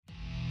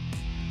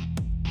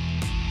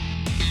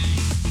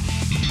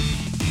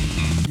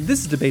This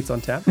is Debates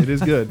on Tap, It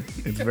is good.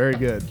 It's very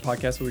good.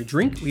 podcast where we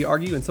drink, we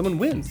argue, and someone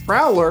wins.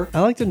 Prowler. I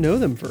like to know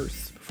them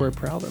first before I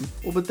prowl them.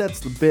 Well, but that's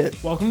the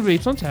bit. Welcome to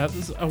Debates on Tap.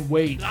 This is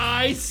wait.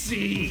 I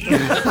see.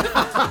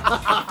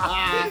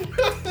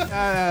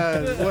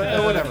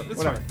 Whatever.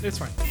 It's fine. It's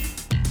fine.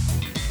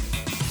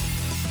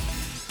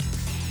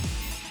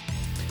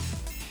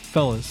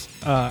 Fellas,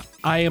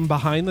 I am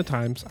behind the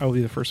times. I will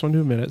be the first one to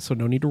admit it, so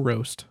no need to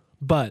roast.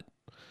 But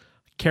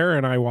Kara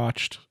and I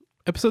watched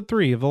episode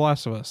 3 of The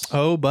Last of Us.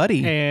 Oh,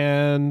 buddy.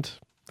 And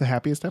The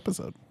happiest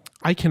episode.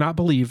 I cannot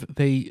believe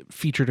they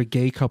featured a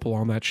gay couple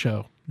on that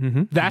show.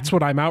 Mm-hmm. That's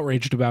what I'm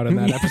outraged about in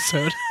that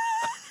episode.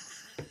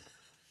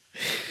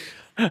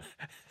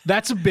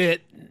 That's a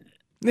bit.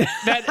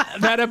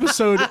 That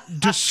episode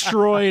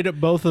destroyed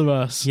both of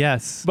us.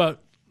 Yes.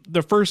 But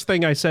the first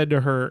thing I said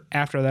to her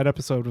after that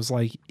episode was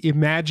like,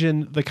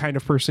 imagine the kind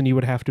of person you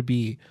would have to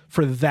be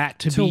for that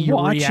to be your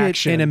watch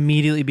reaction. it and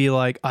immediately be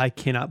like, I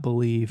cannot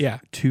believe Yeah.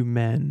 two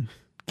men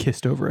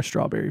kissed over a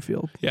strawberry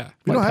field. Yeah.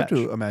 You don't Like have Patch.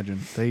 to imagine.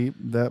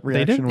 That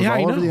reaction was Yeah, I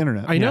all over know. the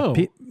internet. I know.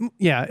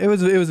 Yeah, it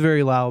was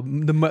very loud.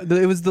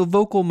 It was the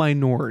vocal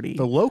minority.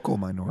 The local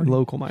minority.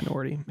 Local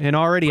minority. And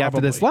already after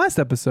this Probably. last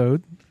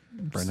episode,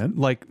 Brendan.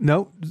 like,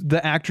 no,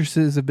 the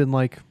actresses have been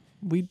like,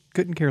 we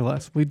couldn't care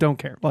less. We don't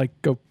care. Like,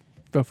 go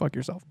fuck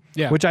yourself.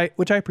 Yeah. Which I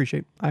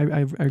appreciate.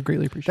 I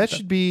greatly appreciate That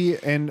should be,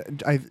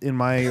 and in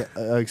my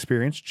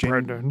experience,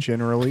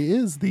 generally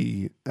is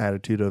the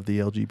attitude of the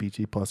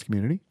LGBT plus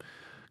community.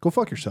 Go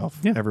fuck yourself,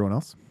 Yeah. everyone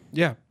else.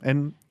 Yeah.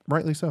 And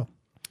rightly so.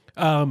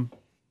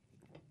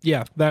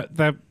 Yeah.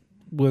 That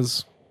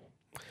was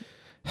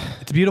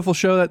It's a beautiful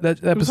show.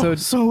 That episode.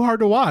 so hard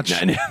to watch,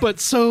 but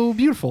so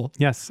beautiful.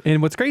 Yes.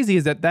 And what's crazy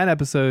is that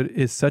episode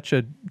is such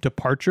a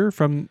departure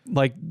from,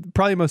 like,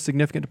 probably the most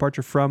significant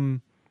departure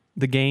from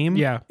the game.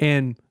 Yeah.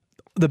 And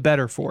the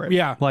better for it.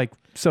 Yeah. Like,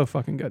 so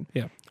fucking good.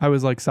 Yeah. I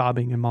was like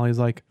sobbing, and Molly's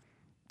like,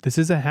 this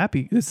is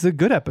a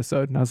good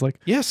episode. And I was like,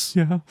 Yes,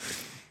 yeah.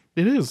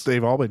 it is.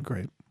 They've all been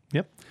great.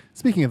 Yep.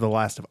 Speaking of The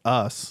Last of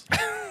Us,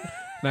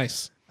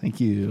 Nice. thank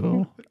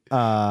you.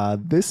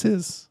 This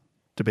is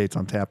Debates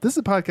on Tap. This is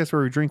a podcast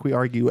where we drink, we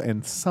argue,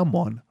 and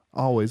someone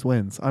always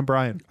wins. I'm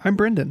Brian. I'm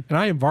Brendan. And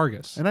I am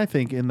Vargas. And I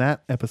think in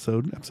that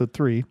episode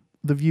 3,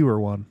 the viewer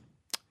won.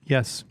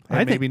 Yes. And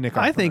I maybe think, Nick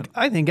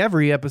I think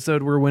every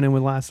episode we're winning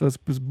with Last of Us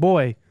was,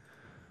 boy,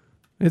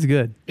 it's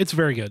good. It's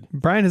very good.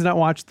 Brian has not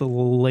watched the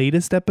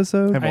latest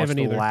episode. I've watched haven't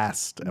the either.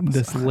 last episode.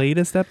 This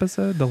latest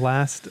episode, the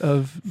last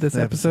of this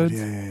episode.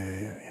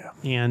 Yeah.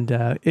 And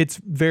it's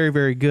very,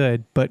 very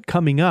good. But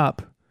coming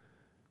up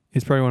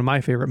is probably one of my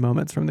favorite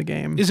moments from the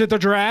game. Is it the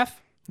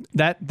giraffe?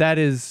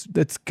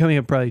 That's coming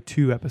up probably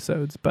 2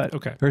 episodes, but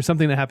Okay. there's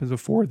something that happens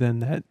before then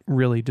that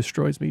really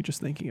destroys me just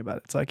thinking about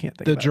it. So I can't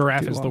think The about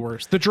giraffe it too is the long.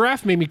 worst. The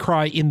giraffe made me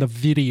cry in the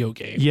video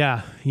game.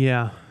 Yeah.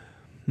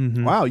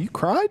 Mm-hmm. Wow, you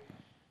cried?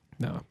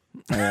 No.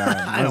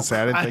 Yeah, I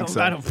didn't think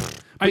so.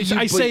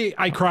 I say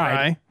I cried.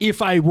 Cry?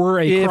 If I were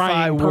a If crying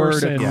I were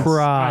to person,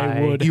 cry,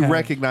 I would You have.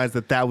 recognize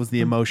that was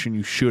the emotion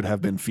you should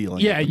have been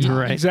feeling. Yeah,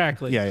 Right.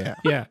 exactly. Yeah.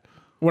 Yeah.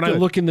 When I Good.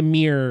 look in the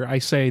mirror, I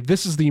say,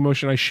 this is the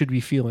emotion I should be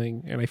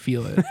feeling, and I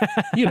feel it.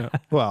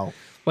 Well,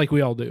 Like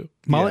we all do.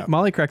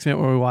 Molly cracks me up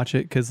when we watch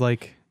it because,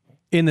 like,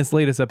 in this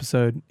latest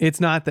episode,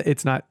 it's not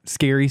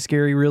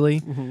scary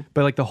really,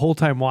 but like the whole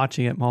time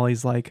watching it,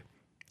 Molly's like,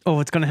 "Oh,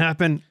 it's gonna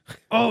happen!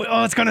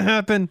 Oh, it's gonna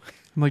happen!"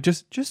 I'm like,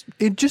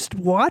 just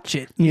watch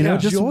it, you know,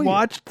 just enjoy it.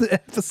 watch the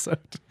episode.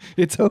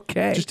 It's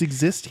okay. just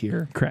exist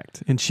here.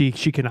 Correct, and she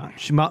cannot,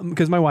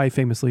 because my wife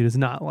famously does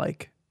not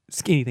like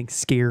anything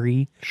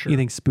scary,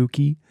 anything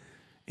spooky,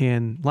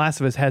 and Last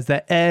of Us has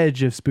that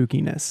edge of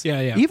spookiness.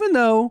 Yeah. Even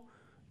though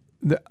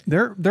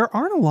there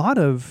aren't a lot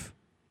of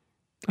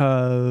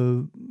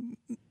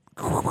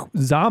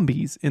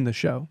zombies in the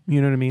show,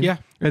 you know what I mean? Yeah.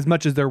 As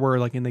much as there were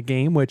like in the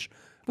game, which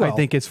I Well,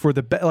 think is for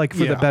the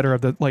yeah. better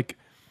of the like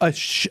a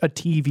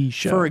TV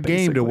show. For a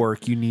game to basically.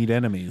 work, you need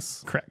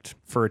enemies. Correct.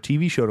 For a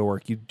TV show to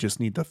work, you just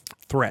need the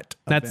threat.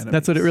 Of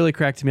That's what it really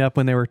cracked me up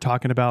when they were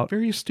talking about.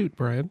 Very astute,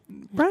 Brian.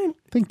 Brian,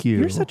 Thank you.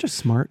 you're such a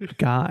smart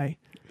guy.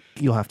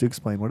 You'll have to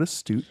explain what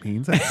astute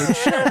means after the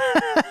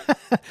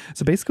show.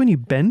 So basically, when you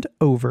bend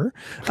over,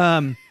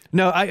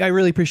 no, I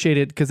really appreciate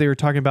it because they were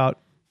talking about.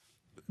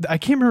 I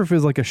can't remember if it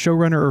was like a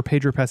showrunner or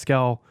Pedro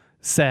Pascal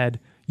said,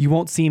 "You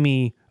won't see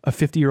me, a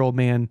 50-year-old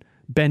man,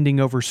 bending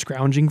over,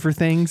 scrounging for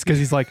things," because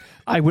he's like,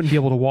 I wouldn't be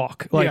able to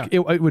walk. Like it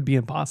would be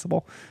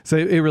impossible. So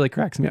it really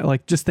cracks me out.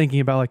 Like just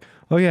thinking about like,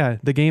 oh yeah,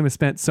 the game has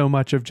spent so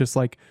much of just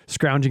like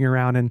scrounging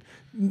around and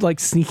like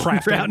sneaking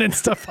around and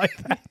stuff like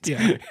that.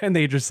 Yeah. And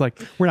they just like,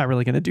 we're not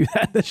really going to do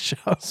that in this show.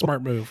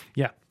 Smart move.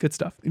 Yeah, good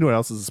stuff. You know what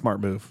else is a smart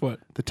move?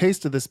 What? The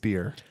taste of this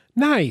beer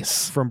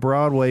Nice. from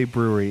Broadway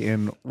Brewery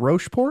in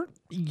Rocheport,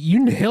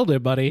 You nailed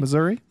it, buddy.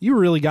 Missouri. You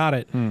really got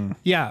it.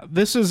 Yeah,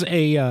 this is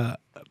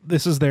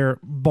their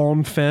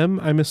Bon Femme,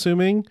 I'm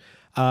assuming.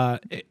 I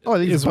think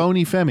it's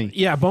Bony Femi.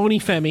 Yeah, Bony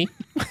Femi.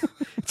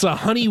 It's a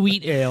honey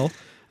wheat ale,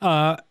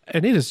 and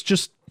it is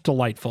just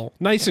delightful.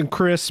 Nice and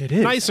crisp. It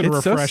is. Nice and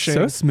It's refreshing.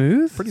 So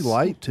smooth. Pretty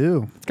light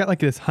too. It's got like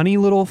this honey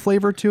little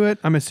flavor to it.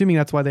 I'm assuming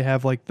that's why they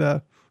have like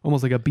the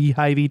almost like a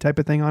beehivey type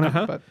of thing on it.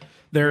 But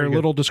Their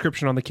little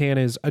description on the can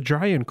is a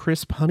dry and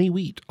crisp honey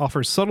wheat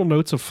offers subtle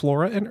notes of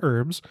flora and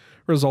herbs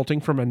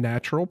resulting from a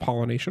natural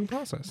pollination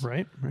process.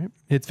 right.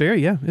 It's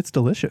it's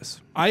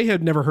delicious. I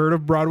had never heard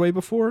of Broadway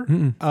before,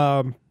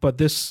 but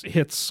this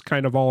hits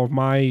kind of all of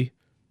my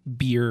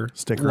beer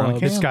Sticker on a love.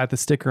 can. It's got the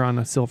sticker on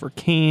a silver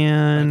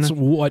can. That's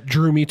what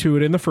drew me to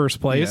it in the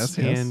first place.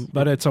 Yes.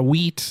 But it's a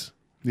wheat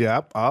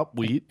Yep.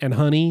 Wheat. and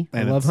honey.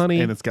 I love honey.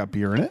 And it's got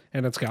beer in it.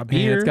 And it's got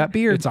beer. it's got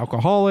beer. It's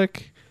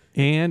alcoholic.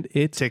 And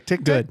it's Tick,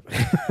 tick, good.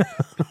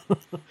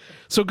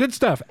 So good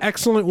stuff.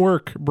 Excellent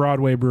work,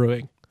 Broadway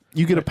Brewing.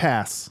 You get a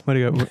pass. Way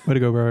to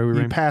go, bro.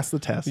 You pass the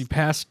test. You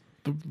passed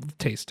the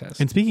taste test.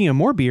 And speaking of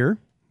more beer,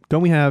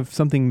 don't we have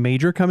something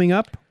major coming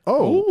up?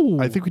 Oh,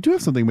 I think we do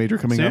have something major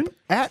coming Soon? up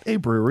at a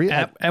brewery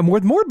at And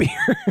with more beer.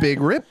 Big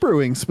Rip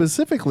Brewing.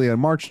 Specifically on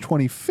March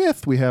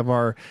 25th, we have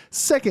our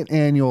second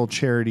annual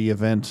charity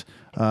event.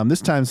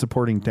 This time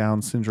supporting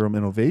Down Syndrome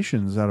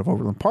Innovations out of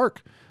Overland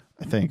Park.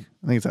 I think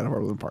it's out of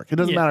Overland Park. It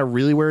doesn't matter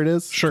really where it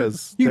is. Sure.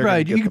 'cause You they're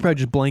gonna get could them. probably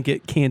just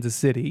blanket Kansas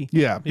City.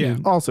 Yeah. Yeah.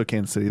 Also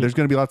Kansas City. There's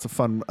going to be lots of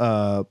fun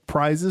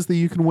prizes that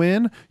you can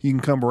win. You can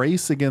come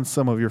race against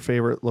some of your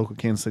favorite local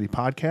Kansas City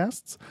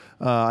podcasts.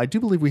 I do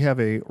believe we have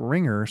a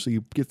ringer, so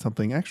you get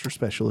something extra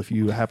special if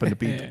you happen to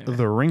beat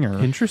the ringer.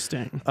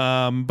 Interesting.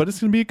 But it's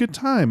going to be a good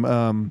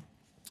time.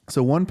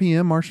 So 1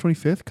 p.m. March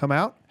 25th, come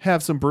out,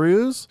 have some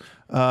brews,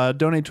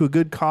 donate to a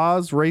good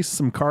cause, race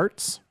some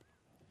carts,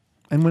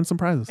 and win some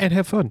prizes. and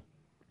have fun.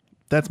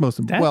 That's most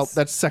important. Well, That's-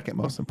 that's second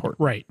most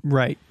important. Right.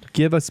 Right.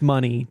 Give us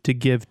money to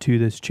give to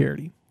this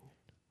charity.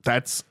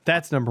 That's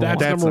That's number That's, one.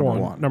 That's number number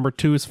one. one. Number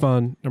 2 is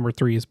fun. Number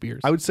 3 is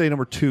beers. I would say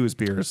number 2 is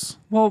beers.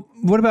 Well,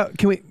 what about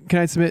can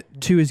I submit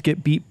 2 is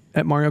get beat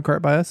at Mario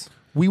Kart by us?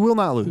 We will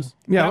not lose.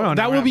 Yeah, that, no, that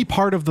no, will be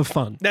part of the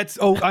fun. That's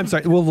I'm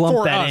sorry. We'll lump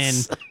For that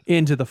us.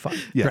 into the fun.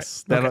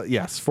 Yes, Right. that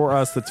yes. For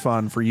us, that's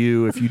fun. For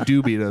you, if you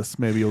do beat us,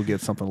 maybe you'll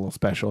get something a little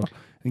special.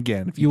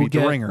 Again, if you will beat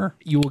get the ringer,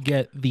 You will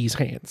get these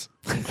hands.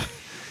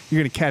 you're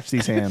going to catch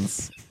these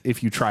hands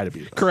if you try to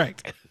beat us.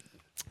 Correct.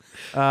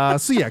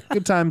 So yeah,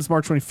 good times.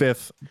 March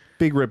 25th,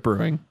 Big Rip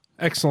Brewing.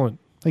 Excellent.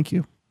 Thank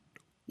you.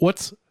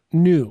 What's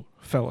new,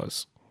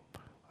 fellas?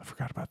 I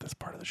forgot about this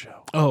part of the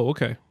show. Oh,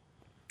 okay.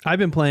 I've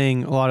been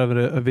playing a lot of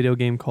a video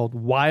game called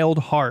Wild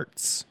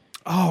Hearts.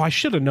 Oh, I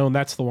should have known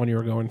that's the one you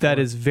were going for. That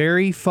is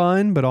very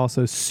fun, but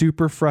also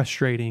super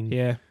frustrating.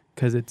 Yeah.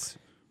 Because it's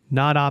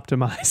not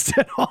optimized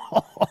at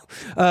all.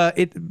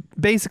 It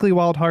basically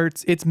Wild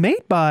Hearts. It's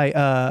made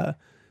by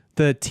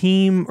the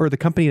team or the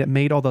company that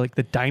made all the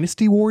the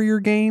Dynasty Warrior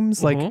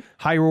games, like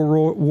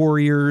Hyrule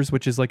Warriors,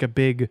 which is like a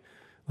big,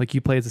 like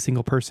you play as a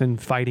single person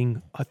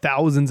fighting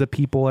thousands of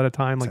people at a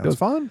time. Like Sounds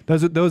fun.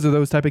 Those are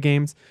those type of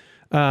games.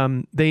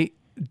 They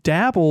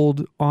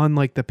dabbled on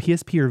like the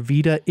PSP or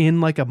Vita in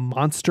like a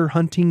monster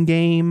hunting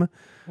game.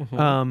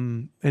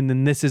 And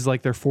then this is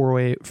like their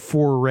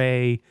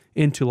foray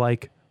into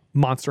like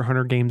Monster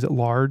Hunter games at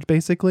large,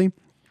 basically.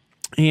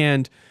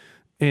 And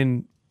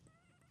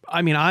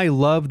I mean, I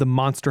love the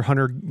Monster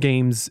Hunter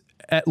games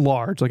at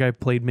large. Like I've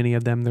played many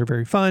of them. They're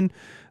very fun.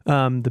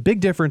 The big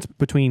difference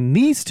between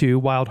these two,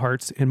 Wild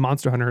Hearts and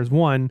Monster Hunter, is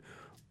one,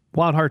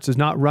 Wild Hearts does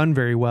not run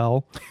very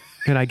well,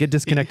 and I get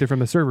disconnected from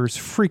the servers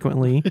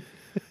frequently.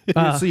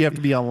 So you have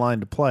to be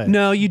online to play.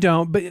 No, you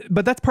don't.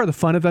 But that's part of the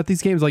fun about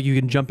these games. Like you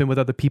can jump in with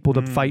other people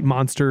to fight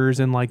monsters,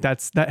 and like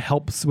that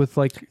helps with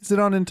like Is it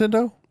on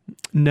Nintendo?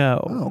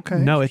 no. Oh, okay,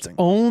 No, it's interesting.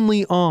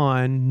 only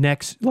on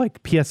next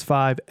like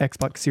PS5,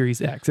 Xbox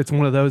Series X. It's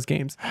one of those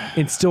games.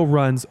 It still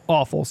runs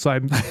awful. So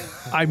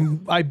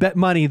I bet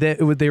money that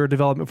they were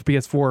development for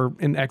PS4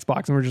 and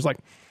Xbox, and we're just like,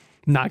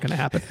 not going to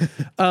happen.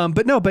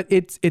 But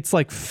it's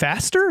like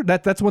faster.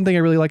 That's one thing I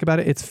really like about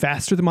it. It's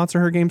faster than Monster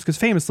Hunter games because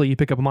famously you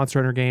pick up a Monster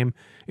Hunter game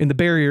and the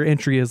barrier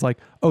entry is like,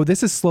 oh,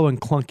 this is slow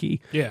and clunky.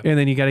 Yeah. And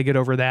then you got to get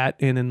over that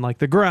and then like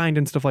the grind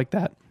and stuff like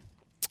that.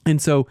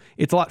 And so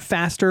it's a lot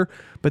faster.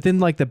 But then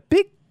like the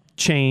big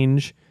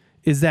change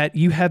is that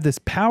you have this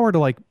power to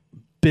like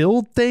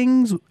build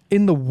things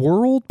in the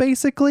world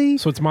basically.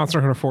 So it's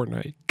Monster Hunter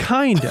Fortnite.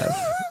 Kind of.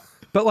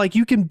 But like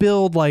you can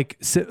build like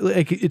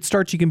it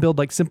starts, you can build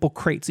like simple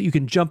crates that you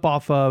can jump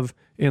off of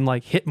and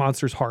like hit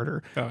monsters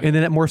harder. Oh, yeah. And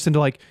then it morphs into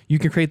like you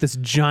can create this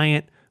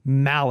giant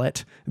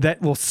mallet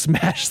that will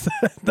smash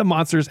the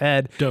monster's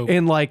head. Dope.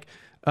 And like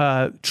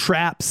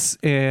traps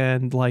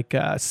and like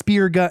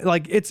spear gun.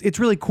 Like it's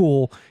really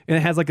cool. And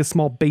it has like a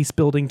small base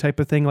building type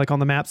of thing like on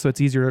the map, so it's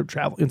easier to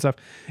travel and stuff.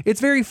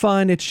 It's very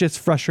fun. It's just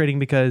frustrating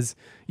because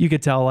you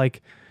could tell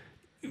like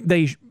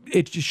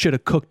it should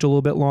have cooked a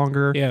little bit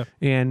longer. Yeah.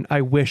 And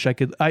I wish I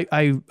could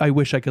I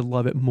wish I could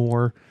love it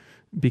more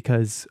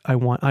because I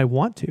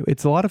want to.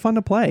 It's a lot of fun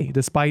to play,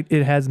 despite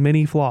it has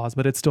many flaws,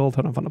 but it's still a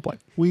ton of fun to play.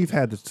 We've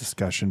had this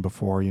discussion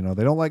before. You know,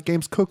 they don't let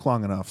games cook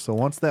long enough. So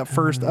once that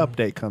first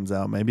update comes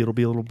out, maybe it'll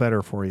be a little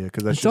better for you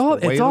because that's It's just all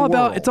the way it's of all the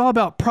about world. it's all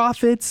about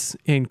profits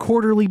and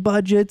quarterly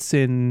budgets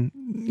and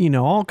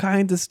all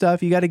kinds of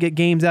stuff. You got to get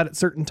games out at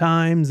certain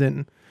times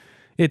and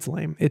it's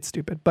lame. It's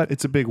stupid. But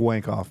It's a big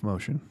wank off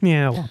motion.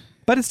 yeah, well.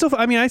 But it's still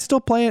I still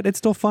play it. It's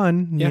still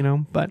fun, Yeah.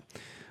 but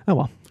Oh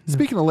well.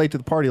 Speaking of late to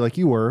the party, like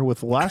you were with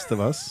The Last of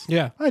Us,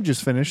 Yeah. I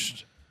just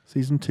finished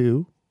season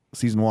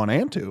 1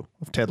 and 2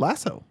 of Ted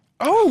Lasso.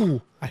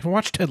 Oh, I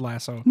watched Ted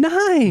Lasso.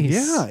 Nice.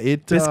 Yeah,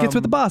 it Biscuits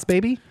with the boss,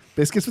 baby.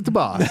 Biscuits with the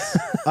boss.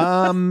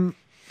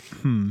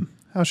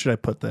 How should I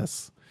put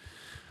this?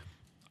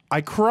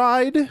 I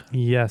cried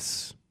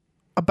Yes.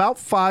 about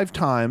 5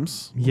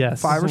 times.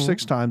 Yes. 5 or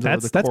 6 times. over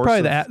That's the course probably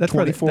of that's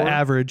probably 24. the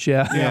average.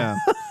 Yeah. Yeah,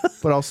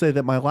 but I'll say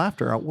that my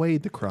laughter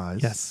outweighed the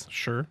cries. Yes.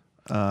 Sure.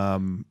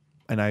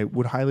 And I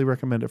would highly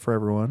recommend it for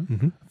everyone.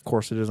 Mm-hmm. Of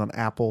course, it is on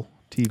Apple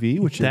TV,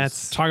 which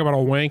That's Talk about a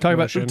wank. talk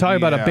motion.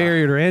 about a Yeah.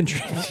 barrier to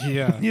entry.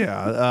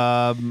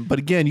 Yeah. is but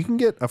again, you can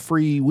get a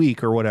free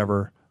week or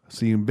whatever,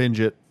 so you can binge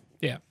it,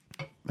 Yeah.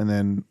 and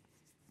then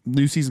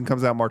new season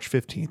comes out March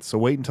 15th. So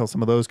wait until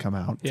some of those come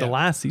out. Yeah. The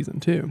last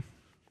season too.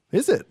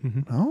 Is it?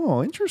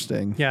 Oh,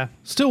 interesting. Yeah.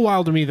 Still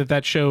wild to me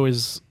that show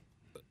is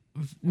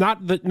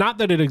not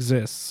that it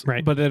exists,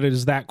 Right. but that it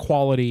is that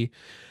quality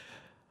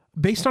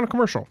based on a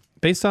commercial.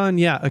 Based on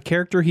a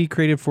character he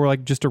created for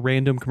like just a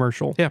random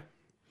commercial. Yeah.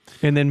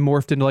 And then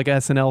morphed into like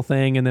SNL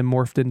thing and then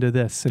morphed into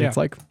this. And Yeah. it's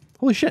like,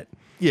 holy shit.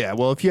 Yeah,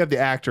 well, if you have the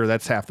actor,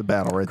 that's half the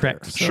battle right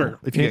Correct. there. So Sure.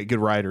 If you Yeah. get good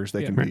writers,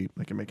 they Yeah.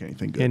 can make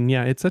anything good. And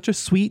it's such a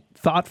sweet,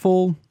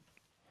 thoughtful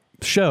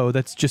show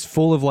that's just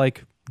full of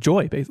like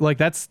joy. Like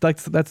that's the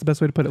best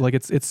way to put it. Like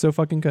it's so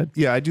fucking good.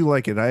 Yeah, I do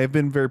like it. I have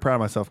been very proud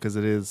of myself because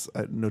it is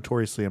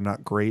notoriously I'm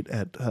not great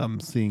at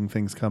seeing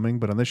things coming,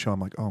 but on this show I'm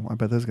like, oh, I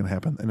bet this is going to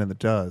happen, and then it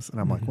does,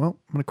 and I'm like, well,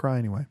 I'm going to cry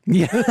anyway.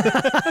 Yeah.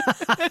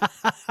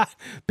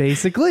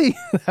 Basically,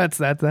 that's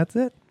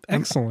it.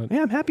 Excellent.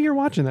 Yeah, I'm happy you're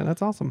watching that.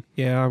 That's awesome.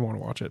 Yeah, I want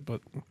to watch it,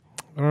 but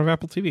I don't have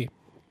Apple TV.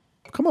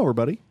 Come over,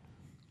 buddy.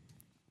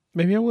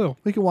 Maybe I will.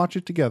 We can watch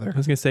it together. I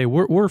was gonna say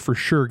we're for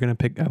sure gonna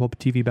pick Apple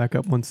TV back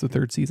up once the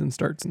 3rd season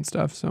starts and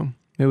stuff. So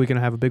maybe we can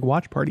have a big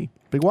watch party.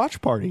 Big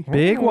watch party.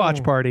 Big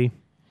watch party.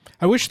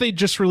 I wish they'd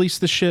just release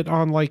the shit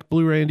on like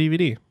Blu-ray and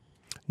DVD.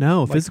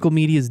 No, physical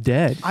media is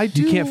dead.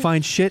 You can't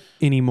find shit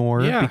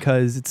anymore Yeah.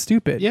 because it's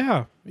stupid.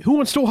 Yeah. Who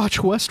wants to watch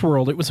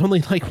Westworld? It was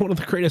only like one of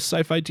the greatest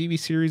sci-fi TV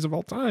series of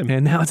all time.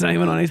 And now it's not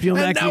even on HBO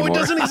Max now anymore. it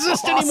doesn't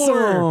exist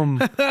anymore.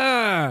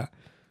 Awesome.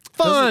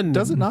 Fun.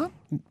 Does it not?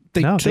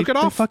 They No, took it they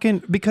off.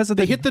 fucking because of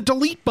They the hit the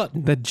delete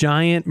button. the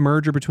giant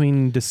merger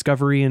between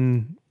Discovery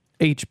and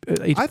H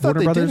I thought Warner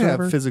they Brothers did or have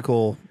whatever.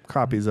 physical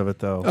copies of it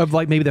though. Of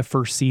like maybe the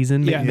first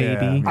season, Yeah.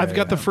 maybe. Yeah. I've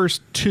got the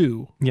first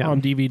 2 Yeah.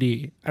 on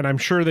DVD, and I'm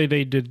sure they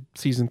did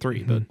season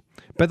 3. But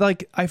But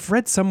like I've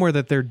read somewhere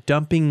that they're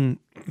dumping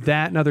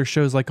that and other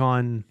shows like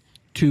on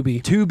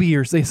Tubi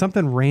or say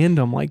something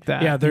random like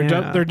that. yeah,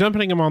 they're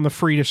dumping them on the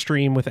free to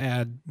stream with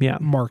ad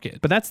market.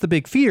 But that's the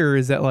big fear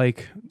is that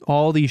like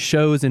all these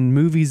shows and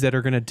movies that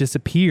are going to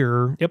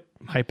disappear, Yep.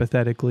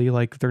 hypothetically,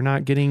 like they're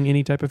not getting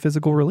any type of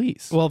physical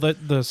release. Well,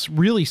 the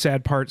really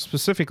sad part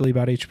specifically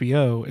about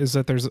HBO is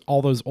that there's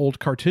all those old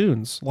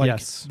cartoons like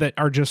Yes. that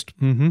are just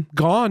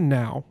gone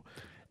now.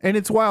 And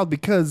it's wild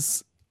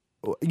because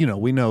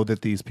we know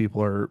that these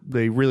people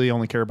they really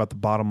only care about the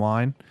bottom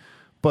line.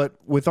 But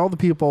with all the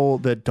people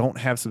that don't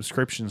have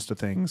subscriptions to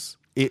things,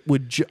 it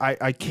would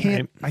I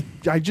can't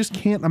I just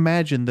can't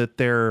imagine that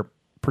their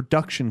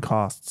production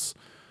costs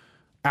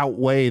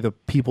outweigh the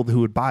people who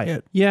would buy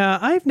it. Yeah,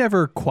 I've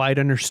never quite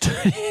understood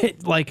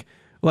it. Like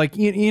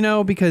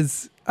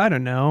because I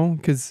don't know,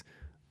 because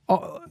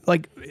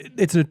like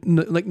it's like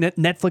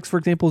Netflix, for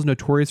example, is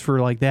notorious for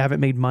like they haven't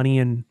made money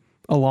in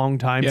a long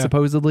time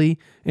supposedly,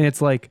 and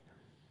it's like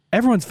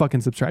everyone's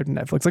fucking subscribed to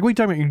Netflix. Like, what are you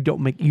talking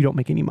about? You don't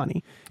make any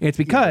money. And it's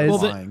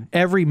because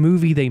every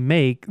movie they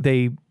make,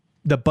 the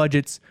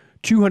budget's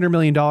 $200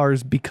 million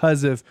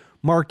because of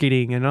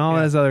marketing and all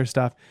this other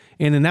stuff.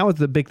 And then that was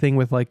the big thing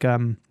with like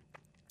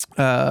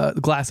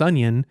Glass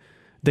Onion.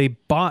 They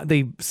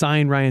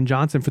signed Rian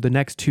Johnson for the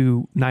next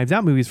 2 Knives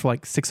Out movies for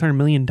like $600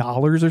 million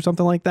or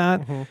something like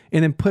that, and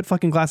then put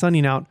fucking Glass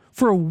Onion out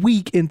for a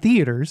week in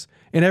theaters,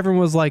 and everyone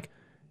was like,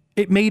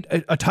 it made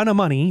a ton of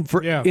money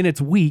in its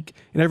week,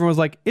 and everyone was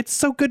like, it's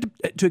so good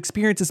to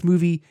experience this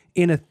movie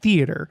in a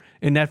theater.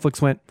 And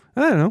Netflix went,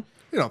 I don't know.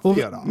 In a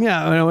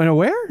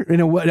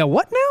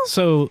what now?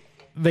 So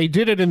they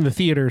did it in the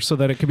theater so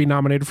that it could be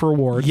nominated for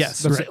awards.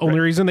 Yes, that's the only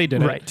reason they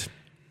did it. Right.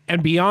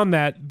 And beyond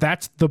that,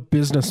 that's the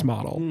business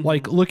model.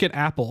 Like, look at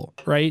Apple,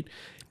 right?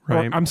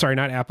 Right. Or, I'm sorry,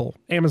 not Apple,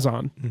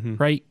 Amazon,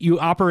 right? You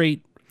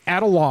operate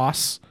at a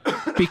loss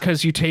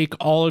because you take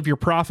all of your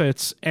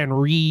profits and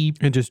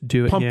just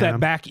do it. pump that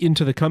back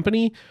into the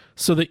company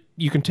so that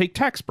you can take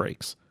tax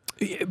breaks.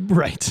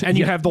 Right. And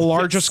you have the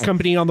largest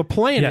company on the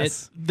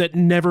planet that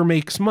never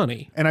makes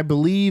money. And I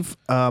believe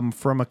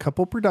from a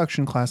couple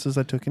production classes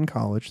I took in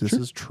college, this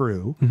is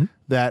true,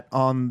 that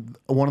on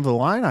one of the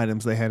line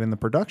items they had in the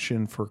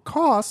production for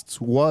costs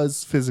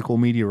was physical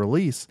media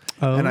release.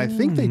 And I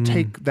think they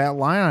take that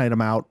line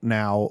item out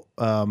now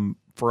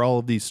for all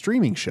of these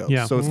streaming shows.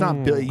 Yeah. So it's not,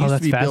 it used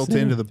to be built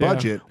into the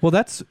budget. Well,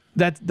 that's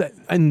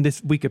and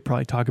this we could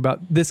probably talk about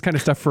this kind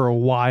of stuff for a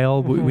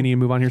while. We need to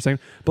move on here a second.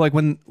 But like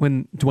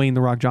when Dwayne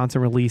The Rock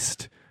Johnson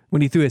released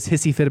when he threw his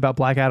hissy fit about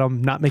Black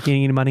Adam not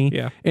making any money.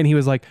 Yeah. And he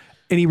was like,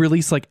 and he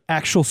released like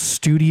actual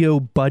studio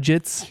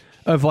budgets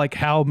of like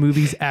how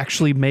movies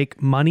actually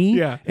make money.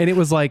 Yeah. And it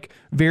was like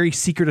very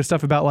secretive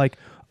stuff about like,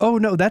 oh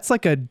no, that's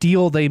like a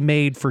deal they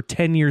made for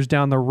 10 years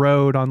down the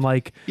road on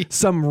like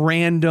some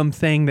random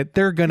thing that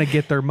they're going to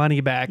get their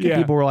money back. And Yeah.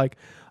 people were like,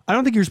 I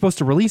don't think you're supposed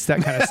to release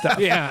that kind of stuff.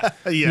 Yeah.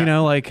 You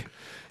know, like,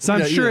 so I'm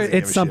Yeah, he sure doesn't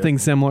give it's a something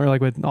similar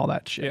like with all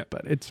that shit, Yeah.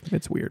 but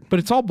it's weird. But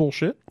it's all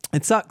bullshit.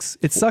 It sucks.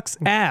 It sucks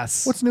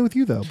ass. What's new with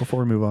you though? Before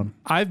we move on,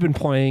 I've been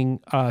playing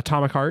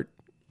Atomic Heart,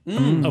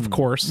 of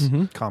course.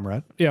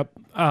 comrade. Yep.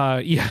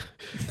 Yeah.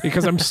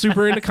 Because I'm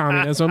super into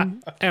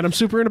communism and I'm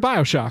super into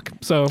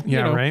BioShock. So, Yeah,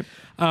 you know,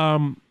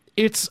 right.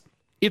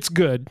 It's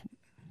good.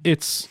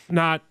 It's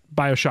not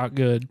BioShock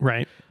good.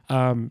 Right.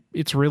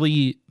 It's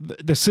really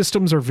the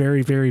systems are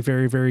very, very,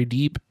 very, very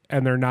deep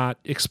and they're not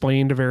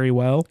explained very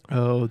well.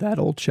 Oh, that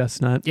old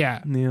chestnut.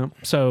 Yeah. Yeah.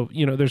 So,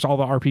 you know, there's all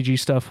the RPG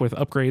stuff with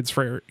upgrades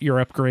for your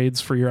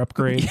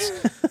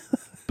upgrades.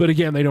 But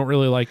again, they don't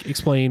really like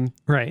explain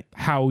Right.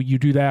 how you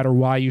do that or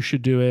why you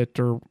should do it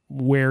or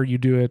where you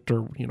do it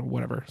or, you know,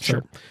 whatever.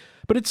 Sure. So,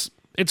 but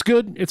it's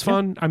good. It's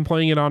fun. I'm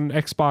playing it on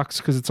Xbox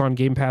because it's on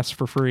Game Pass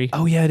for free.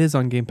 Oh yeah, it is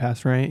on Game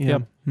Pass, right? Yeah.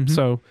 Yep.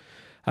 So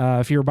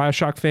if you're a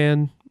BioShock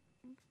fan,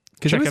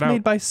 Because it check was it out.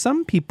 made by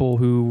some people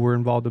who were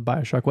involved with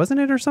BioShock, wasn't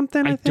it, or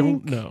something? I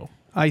think. don't know.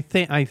 I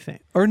think,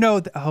 or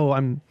no.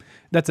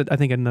 I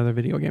think another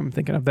video game I'm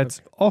thinking of.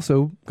 That's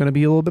also going to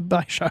be a little bit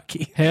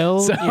BioShocky.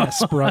 Hell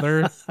yes,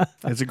 brother.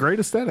 It's a great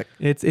aesthetic.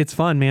 It's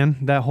fun, man.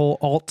 That whole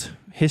alt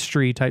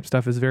history type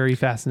stuff is very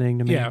fascinating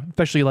to me. Yeah.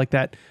 Especially like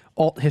that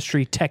alt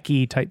history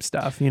techie type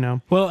stuff, you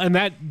know. Well, and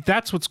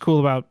that's what's cool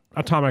about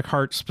Atomic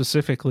Heart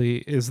specifically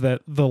is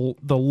that the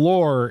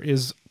lore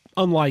is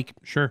unlike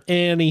Sure.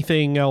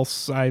 anything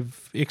else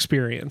I've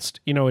experienced.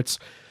 You know, it's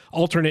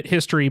alternate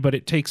history, but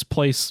it takes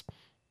place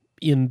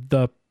in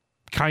the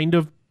kind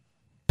of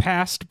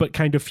past but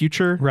kind of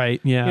future.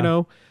 Right. Yeah. You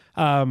know,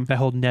 that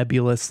whole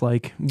nebulous,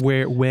 like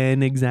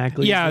when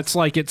exactly. yeah, is it's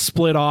like it's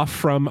split off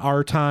from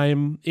our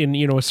time in,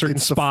 you know, a certain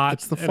spot.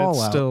 It's the and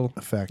Fallout still,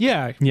 effect.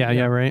 yeah. this?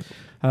 Yeah. Right.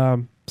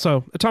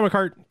 So Atomic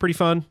Heart, pretty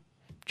fun.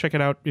 Check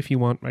it out if you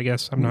want, I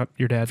guess. I'm not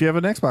your dad. If you have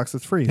an Xbox,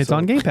 it's free. It's so-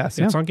 on Game Pass.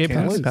 Yeah. It's on Game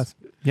Can't Pass. lose.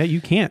 Yeah, you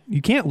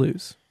can't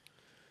lose.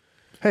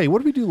 Hey, what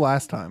did we do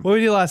last time? What we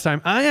did last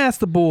time, I asked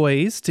the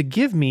boys to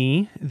give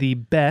me the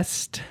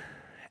best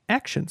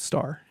action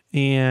star,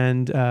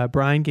 and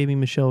Brian gave me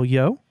Michelle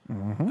Yeoh.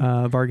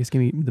 Vargas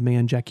gave me the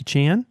man Jackie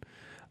Chan.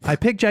 I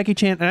picked Jackie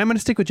Chan, and I'm going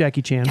to stick with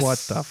Jackie Chan. What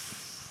the?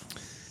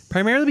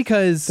 Primarily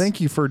because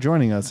Thank you for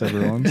joining us,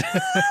 everyone.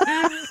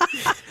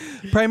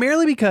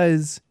 primarily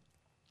because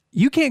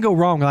you can't go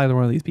wrong with either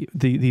one of these people,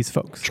 these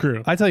folks.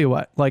 True. I tell you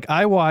what, like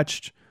I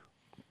watched,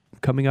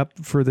 coming up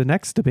for the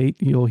next debate,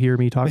 you'll hear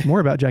me talk more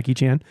about Jackie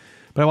Chan,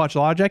 but I watched a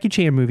lot of Jackie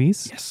Chan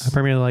movies. Yes. I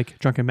primarily like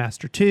Drunken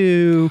Master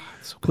 2,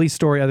 Police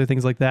Story, other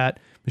things like that.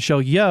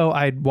 Michelle Yeoh,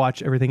 I'd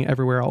watched Everything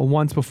Everywhere All at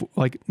Once before,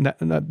 like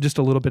just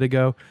a little bit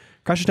ago.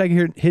 Crouching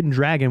Tiger, Hidden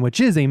Dragon,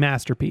 which is a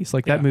masterpiece.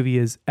 Like that Yeah. movie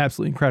is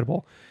absolutely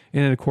incredible.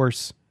 And then of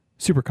course,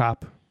 Super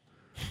Cop.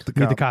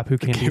 Meet the cop who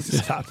can't be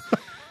stopped.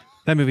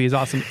 That movie is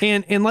awesome.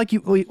 And like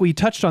we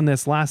touched on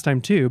this last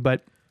time too,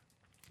 but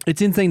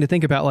it's insane to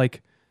think about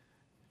like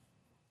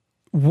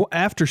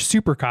after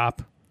Super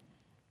Cop,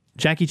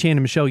 Jackie Chan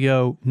and Michelle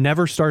Yeoh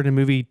never started a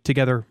movie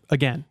together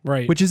again.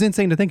 Right. Which is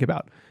insane to think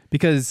about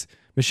because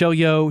Michelle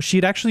Yeoh,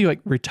 she'd actually like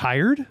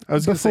retired I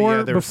was gonna say,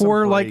 yeah, there was some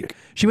before like break.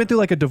 she went through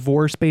like a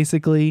divorce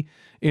basically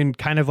and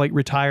kind of like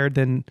retired.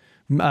 Then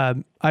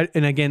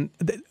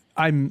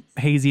I'm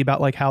hazy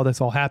about like how this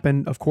all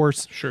happened, of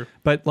course. Sure.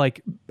 But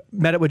like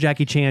met up with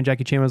Jackie Chan.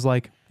 Jackie Chan was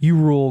like, "You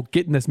rule,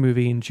 get in this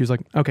movie," and she was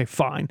like, "Okay,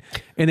 fine."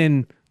 And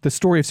then the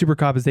story of Super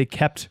Cop is they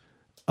kept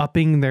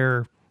upping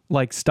their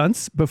like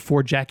stunts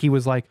before Jackie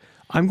was like,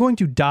 "I'm going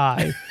to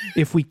die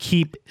if we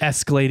keep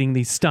escalating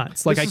these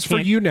stunts." Like This I is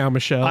can't for you now,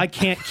 Michelle. I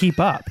can't keep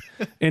up.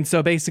 And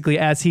so basically,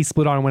 as he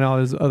split on and went on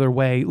his other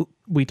way,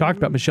 we talked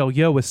about Michelle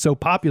Yeoh was so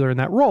popular in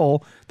that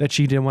role that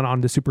she then went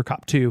on to Super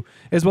Cop 2,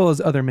 as well as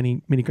other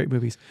many great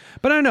movies.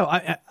 But I don't know.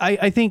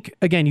 I think,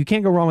 again, you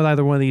can't go wrong with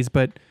either one of these,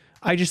 but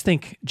I just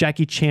think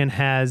Jackie Chan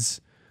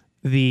has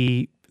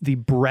the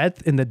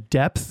breadth and the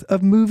depth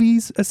of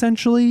movies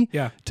essentially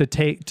Yeah. to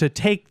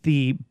take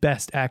the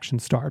best action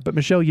star. But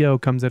Michelle Yeoh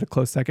comes at a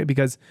close second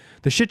because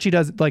the shit she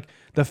does, like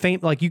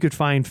like you could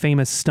find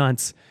famous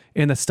stunts,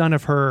 and the stunt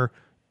of her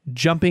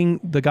jumping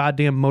the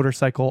goddamn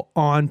motorcycle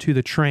onto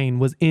the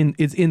train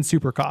is in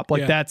Super Cop.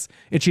 Like Yeah.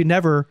 and she'd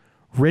never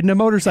ridden a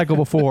motorcycle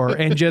before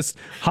and just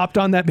hopped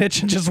on that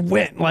bitch and just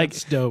went. Like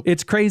That's dope.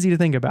 it's crazy to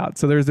think about.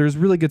 So there's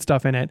really good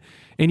stuff in it,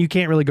 and you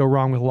can't really go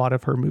wrong with a lot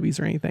of her movies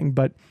or anything.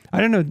 But I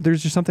don't know.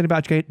 There's just something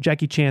about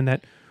Jackie Chan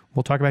that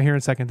we'll talk about here in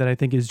a second that I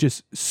think is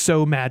just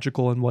so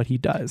magical in what he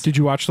does. Did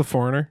you watch The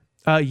Foreigner?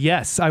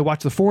 Yes, I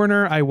watched The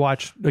Foreigner. I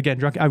watched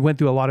I went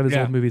through a lot of his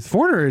Yeah. old movies.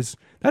 Foreigner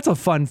that's a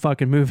fun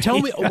fucking movie. Tell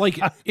me, like,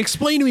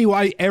 explain to me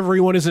why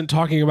everyone isn't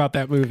talking about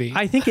that movie.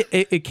 I think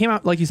it came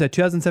out, like you said,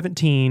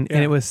 2017,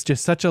 and it was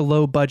just such a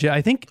low budget.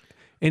 I think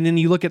And then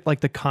you look at like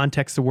the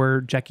context of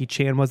where Jackie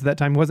Chan was at that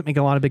time. He wasn't making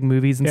a lot of big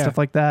movies and Yeah. stuff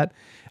like that.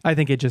 I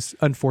think it just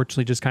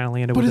unfortunately just kind of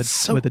landed But with it's a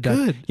so with a dud.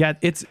 good. Yeah,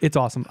 it's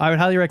awesome. I would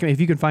highly recommend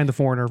if you can find The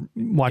Foreigner,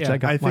 watch Yeah,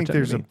 that. I watch think that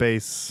there's a movie.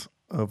 base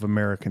of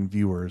American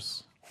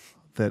viewers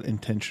that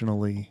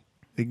intentionally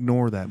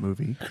ignore that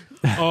movie.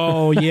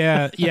 Oh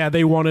yeah, yeah.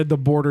 They wanted the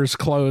borders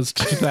closed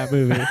to that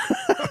movie.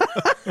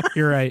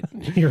 You're right.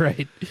 You're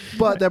right.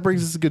 But that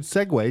brings us a good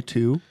segue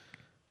to,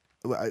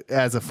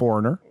 as a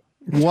foreigner,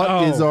 what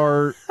Oh. is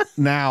our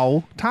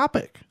now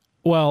topic?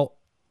 Well,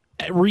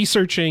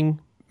 researching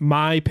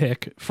my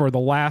pick for the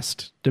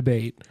last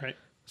debate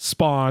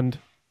spawned,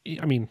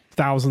 I mean,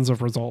 thousands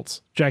of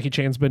results. Jackie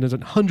Chan's been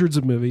in hundreds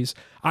of movies.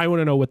 I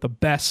want to know what the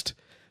best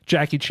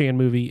Jackie Chan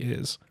movie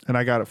is. And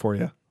I got it for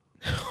you.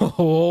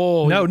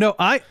 Oh, No,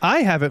 I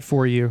have it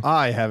for you.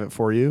 I have it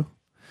for you.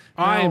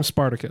 I am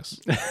Spartacus.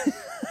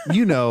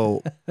 You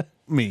know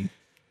me,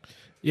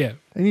 Yeah.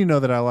 and you know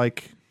that I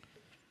like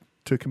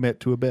to commit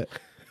to a bit.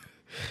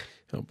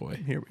 Oh boy.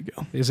 Here we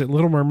go. Is it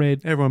Little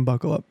Mermaid? Everyone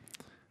buckle up.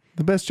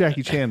 The best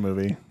Jackie Chan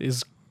movie.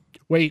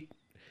 Wait,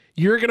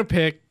 you're gonna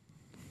pick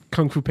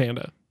Kung Fu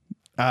Panda.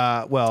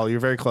 Well, you're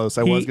very close.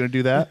 I was going to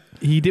do that.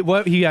 He did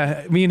what he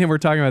me and him were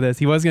talking about this.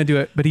 He was going to do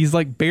it, but he's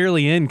like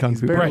barely in Kung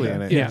Fu Barely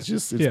Panda. in it. Yeah.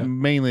 It's Yeah.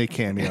 mainly a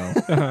cameo.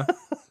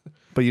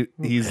 But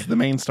he's the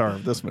main star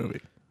of this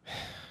movie.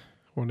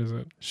 What is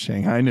it?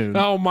 Shanghai Noon.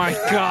 Oh my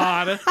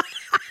god.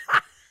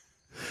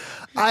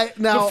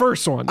 Now The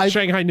first one,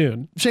 Shanghai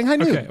Noon. Shanghai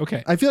Noon.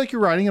 Okay. I feel like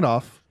you're writing it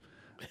off.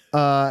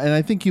 And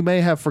I think you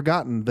may have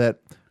forgotten that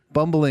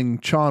bumbling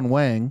Chon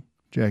Wang,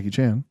 Jackie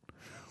Chan,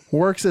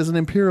 works as an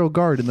imperial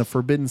guard in the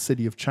Forbidden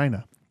City of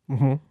China.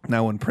 Mm-hmm.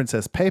 Now, when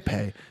Princess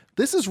Peipei,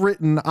 this is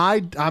written,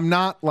 I'm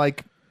not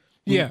like,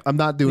 Yeah. I'm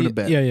not doing a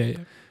bit. Yeah.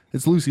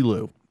 It's Lucy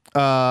Liu,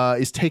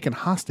 is taken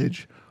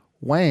hostage.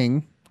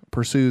 Wang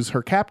pursues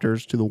her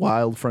captors to the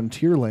wild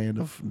frontier land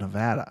of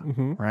Nevada,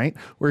 right?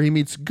 Where he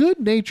meets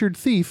good-natured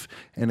thief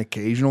and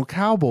occasional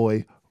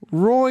cowboy,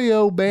 Roy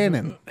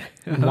O'Bannon.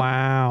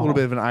 Wow. A little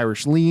bit of an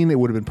Irish lean. It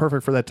would have been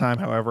perfect for that time.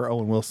 However,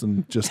 Owen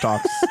Wilson just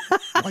talks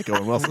like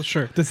Owen Wilson.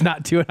 Sure. Does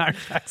not do an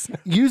Irish accent.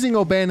 Using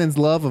O'Bannon's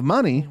love of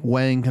money,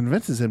 Wang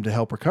convinces him to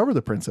help recover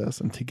the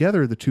princess, and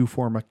together the two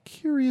form a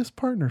curious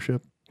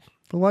partnership,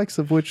 the likes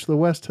of which the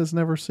West has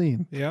never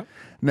seen. Yeah.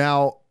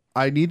 Now,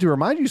 I need to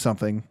remind you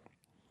something.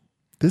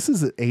 This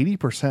is at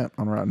 80%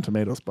 on Rotten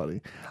Tomatoes,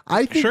 buddy.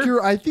 I think Sure.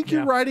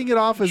 you're writing it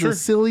off as a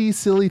silly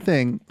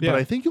thing. Yeah. But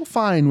I think you'll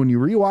find when you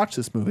rewatch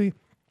this movie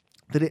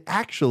that it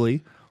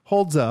actually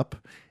holds up,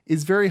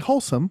 is very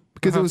wholesome,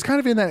 because it was kind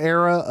of in that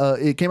era.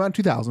 It came out in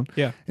 2000.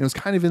 Yeah. And it was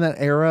kind of in that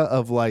era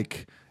of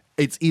like,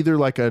 it's either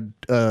like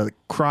a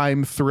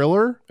crime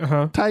thriller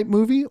type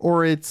movie,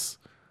 or it's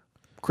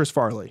Chris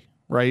Farley,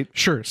 right?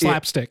 Sure.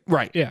 Slapstick.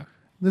 Right. Yeah.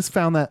 This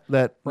found that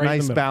Right in the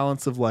nice middle.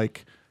 balance of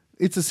like,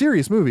 it's a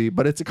serious movie,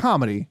 but it's a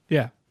comedy,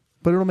 Yeah.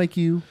 but it'll make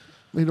your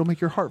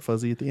heart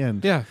fuzzy at the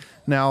end. Yeah.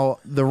 Now,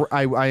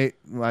 I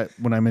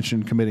when I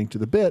mentioned committing to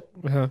the bit,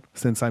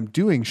 since I'm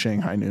doing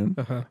Shanghai Noon,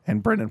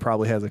 and Brendan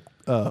probably has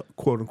a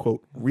quote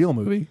unquote real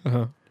movie.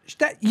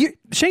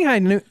 Shanghai,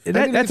 think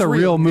that's it's a real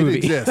real. It movie.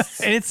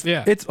 exists. And it's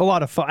Yeah. it's a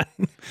lot of fun.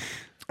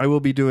 I will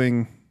be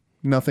doing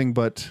nothing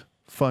but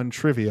fun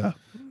trivia.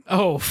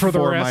 Oh, for the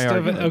For rest my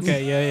of it. arguments.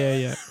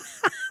 Okay. Yeah.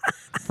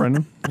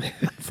 Brendan,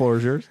 floor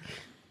is yours.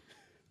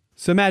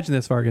 So imagine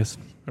this, Vargas.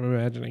 I'm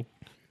imagining.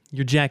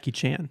 You're Jackie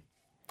Chan.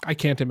 I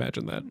can't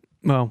imagine that.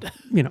 Well,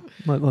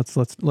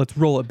 let's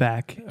roll it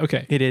back.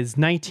 Okay. It is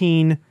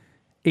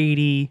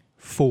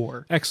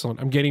 1984.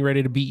 Excellent. I'm getting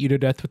ready to beat you to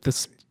death with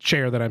this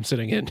chair that I'm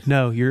sitting in.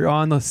 No, you're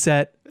on the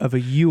set of a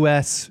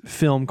U.S.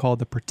 film called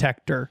The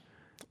Protector,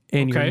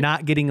 and Okay. you're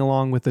not getting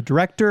along with the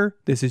director.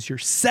 This is your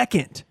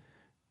second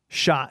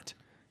shot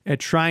at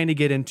trying to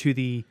get into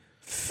the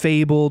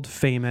fabled,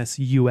 famous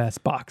U.S.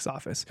 box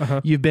office.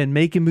 You've been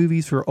making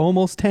movies for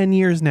almost 10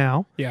 years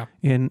now. Yeah.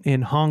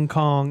 In Hong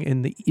Kong,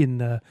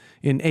 in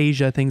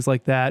Asia, things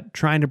like that,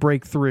 trying to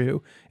break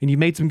through, and you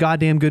made some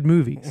goddamn good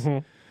movies,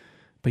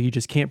 but you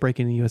just can't break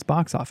into the U.S.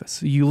 box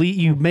office.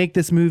 You make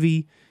this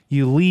movie,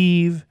 you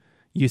leave,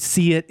 you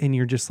see it, and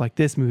you're just like,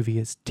 this movie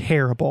is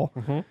terrible.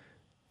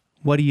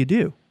 What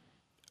do?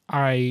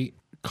 I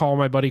call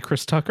my buddy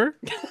Chris Tucker.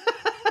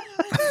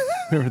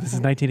 Remember, this is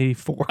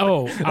 1984.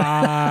 Oh,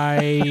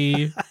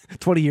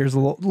 20 years, a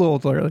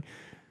little early.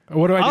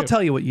 What do I do? I'll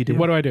tell you what you do.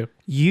 What do I do?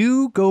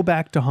 You go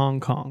back to Hong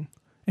Kong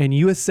and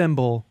you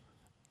assemble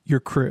your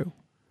crew.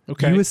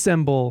 Okay. You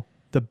assemble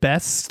the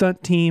best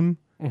stunt team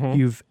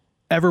you've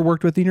ever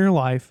worked with in your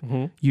life.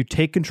 You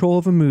take control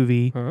of a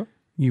movie.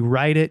 You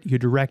write it, you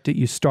direct it,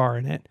 you star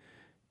in it.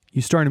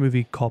 You star in a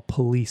movie called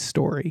Police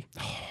Story.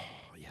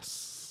 Oh,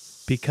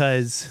 yes.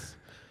 Because,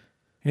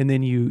 and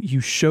then you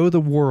show the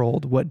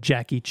world what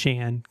Jackie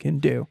Chan can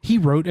do. He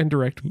wrote and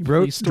directed.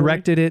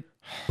 Directed it,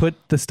 put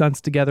the stunts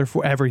together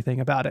for everything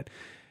about it.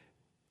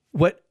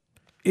 What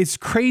is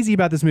crazy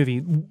about this movie,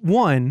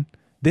 one,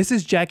 this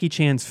is Jackie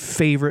Chan's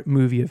favorite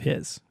movie of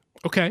his.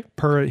 Okay.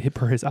 per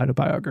his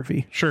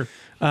autobiography. Sure.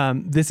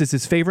 This is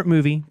his favorite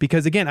movie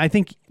because, again, I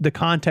think the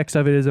context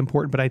of it is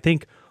important, but I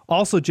think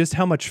also just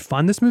how much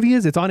fun this movie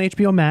is. It's on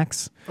HBO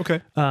Max.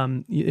 Okay.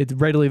 It's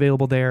readily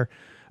available there.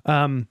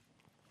 But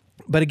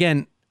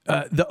again,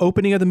 the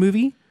opening of the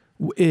movie,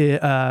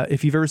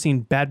 if you've ever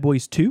seen Bad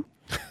Boys 2,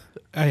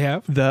 I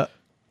have. the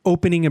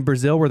opening in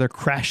Brazil where they're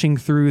crashing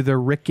through the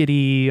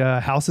rickety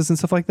houses and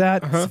stuff like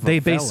that, they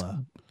base.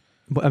 Favela.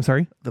 I'm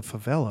sorry. The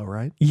favela,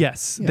 right?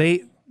 Yes,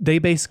 they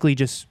basically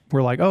just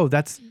were like, oh,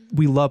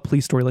 we love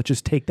Police Story. Let's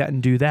just take that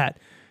and do that.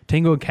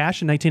 Tango and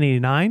Cash in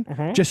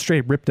 1989 just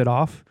straight ripped it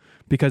off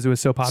because it was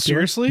so popular.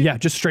 Seriously? Yeah,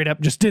 just straight up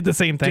just did the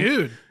same thing.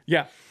 Dude.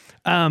 Yeah.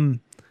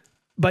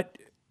 But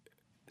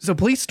so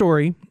Police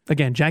Story,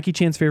 again, Jackie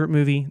Chan's favorite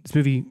movie. This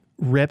movie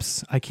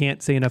rips. I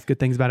can't say enough good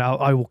things about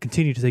it. I will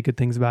continue to say good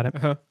things about it.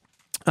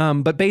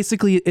 But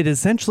basically it is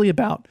essentially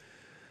about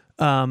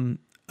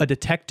a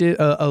detective,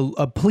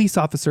 a police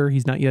officer.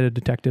 He's not yet a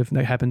detective.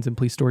 That happens in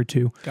Police Story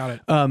 2.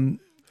 Got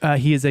it.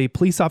 He is a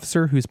police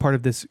officer who's part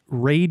of this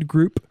raid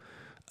group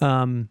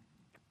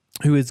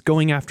who is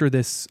going after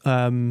this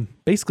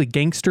basically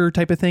gangster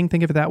type of thing.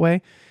 Think of it that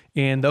way.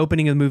 And the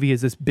opening of the movie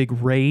is this big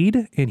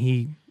raid, and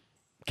he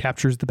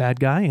captures the bad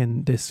guy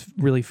in this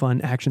really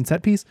fun action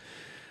set piece.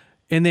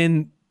 And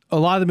then a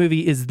lot of the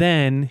movie is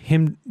then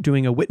him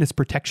doing a witness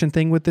protection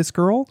thing with this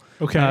girl.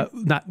 Okay.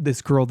 Not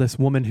this girl, this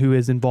woman who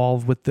is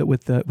involved with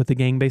the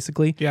gang,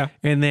 basically. Yeah.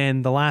 And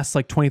then the last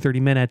like 20, 30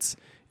 minutes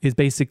is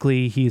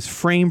basically he's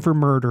framed for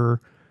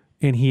murder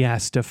and he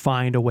has to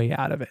find a way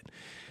out of it.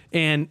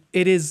 And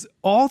it is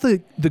all the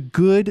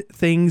good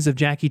things of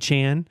Jackie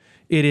Chan.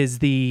 It is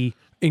the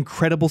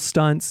incredible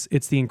stunts.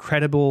 It's the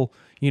incredible,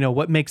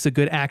 what makes a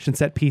good action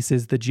set piece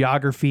is the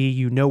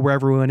geography. Where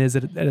everyone is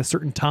at a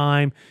certain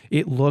time.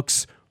 It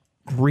looks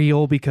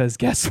real because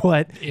guess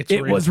what?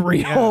 It was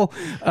real.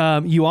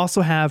 Yeah. You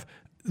also have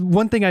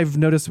one thing I've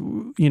noticed,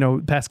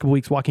 past couple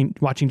weeks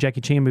watching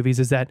Jackie Chan movies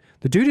is that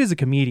the dude is a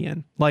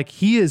comedian. Like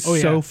he is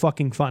so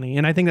fucking funny.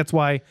 And I think that's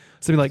why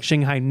something like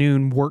Shanghai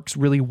Noon works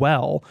really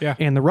well. Yeah.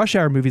 And the Rush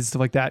Hour movies and stuff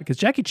like that. Because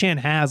Jackie Chan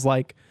has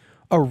like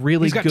a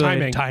really He's got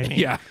good timing.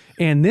 Yeah.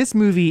 And this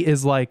movie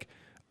is like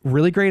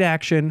really great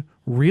action,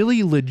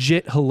 really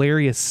legit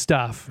hilarious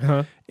stuff.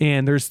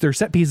 And there's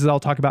set pieces I'll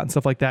talk about and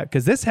stuff like that.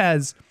 Because this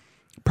has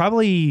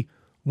probably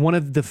one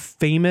of the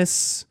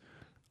famous,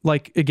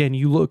 like, again,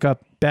 you look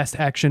up best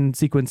action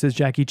sequences,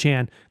 Jackie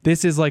Chan.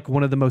 This is like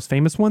one of the most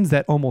famous ones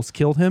that almost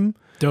killed him.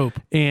 Dope.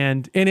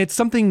 And it's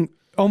something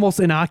almost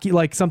innocuous,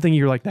 like something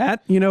you're like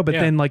that, but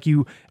then like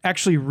you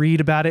actually read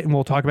about it and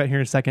we'll talk about it here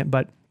in a second,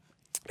 but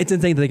it's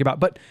insane to think about.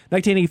 But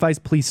 1985's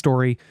Police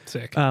Story,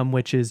 Sick.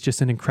 Which is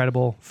just an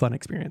incredible, fun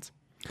experience.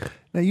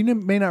 Now, you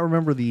may not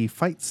remember the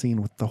fight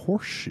scene with the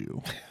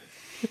horseshoe.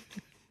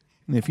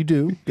 And if you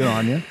do, good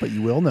on you, but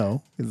you will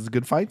know it's a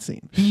good fight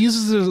scene. He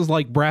uses it as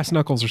like brass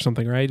knuckles or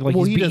something, right? Like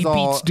Well, he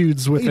beats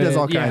dudes with it. He does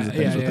all kinds of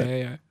things with it.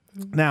 Yeah.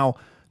 Now,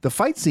 the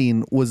fight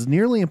scene was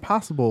nearly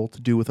impossible to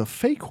do with a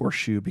fake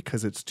horseshoe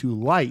because it's too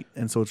light,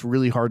 and so it's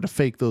really hard to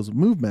fake those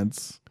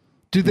movements.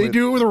 Did they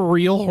do it with a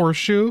real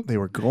horseshoe? They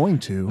were going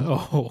to,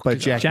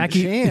 but God.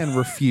 Jackie Chan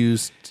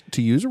refused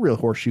to use a real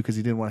horseshoe because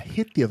he didn't want to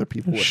hit the other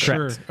people with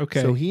Sure. it.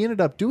 Okay. So he ended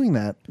up doing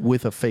that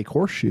with a fake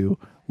horseshoe,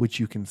 which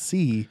you can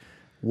see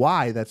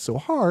why that's so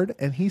hard,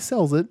 and he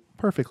sells it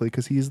perfectly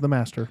because he's the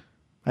master,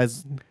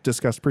 as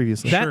discussed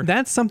previously.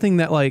 That's something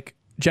that like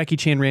Jackie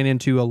Chan ran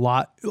into a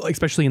lot,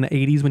 especially in the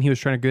 80s when he was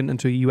trying to get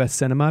into U.S.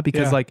 cinema,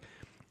 because like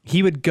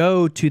he would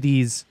go to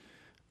these,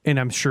 and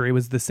I'm sure it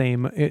was the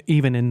same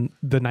even in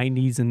the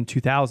 90s and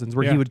 2000s,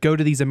 where he would go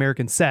to these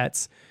American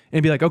sets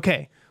and be like,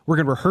 okay, we're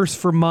going to rehearse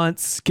for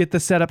months, get the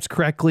setups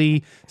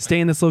correctly, stay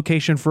in this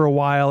location for a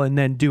while, and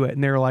then do it.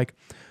 And they were like,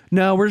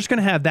 no, we're just going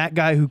to have that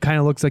guy who kind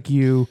of looks like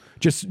you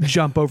just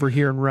jump over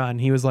here and run.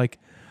 He was like,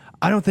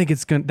 I don't think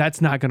that's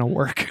not going to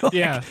work.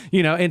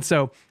 And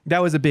so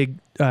that was a big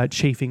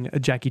chafing.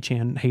 Jackie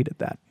Chan hated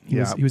that. He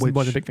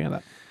wasn't a big fan of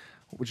that.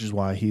 Which is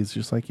why he's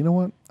just like, you know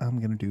what? I'm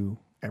going to do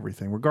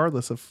everything,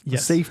 regardless of the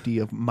safety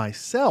of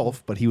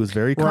myself. But he was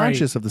very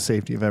conscious of the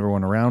safety of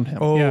everyone around him.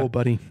 Oh,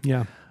 buddy.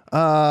 Yeah.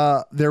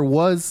 There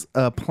was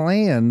a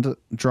planned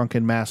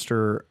Drunken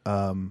Master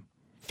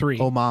 3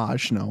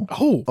 homage. No.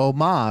 Oh.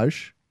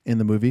 Homage in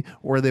the movie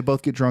where they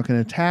both get drunk in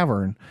a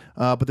tavern,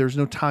 but there's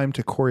no time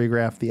to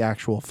choreograph the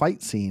actual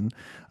fight scene.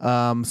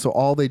 So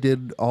all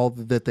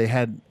that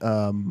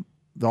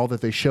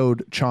they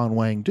showed Chan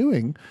Wang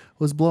doing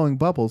was blowing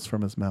bubbles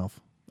from his mouth,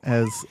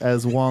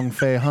 as Wong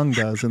Fei Hung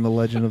does in The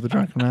Legend of the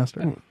Drunken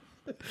Master.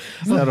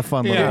 Isn't that a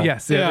fun little?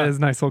 Yes, it is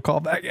a nice little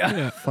callback.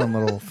 Yeah. Fun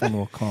little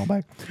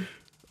callback.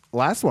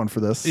 Last one for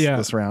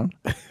this round.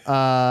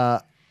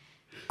 I've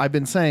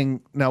been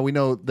saying, now we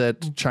know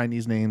that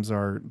Chinese names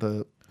are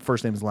the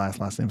first name is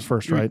last name's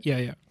first, right?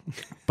 Yeah.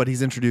 But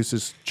he's introduced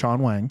as Chan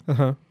Wang.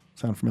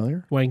 Sound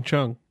familiar? Wang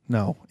Chung.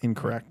 No,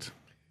 incorrect.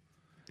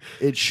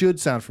 It should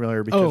sound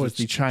familiar because it's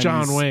the Chinese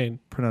John Wayne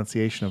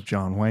pronunciation of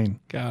John Wayne.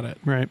 Got it.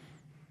 Right.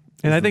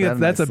 And I think that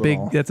that's nice a big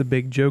little- that's a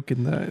big joke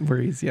in the where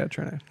he's trying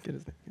to get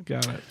his name.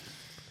 Got it.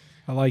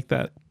 I like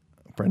that.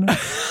 Brendan.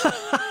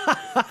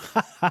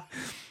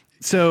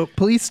 So,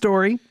 Police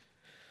Story,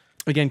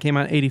 again, came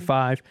out in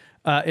 85.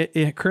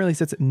 It currently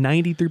sits at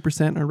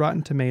 93% on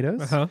Rotten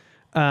Tomatoes.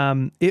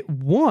 It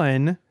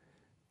won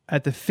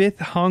at the 5th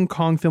Hong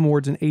Kong Film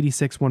Awards in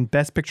 86, won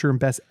Best Picture and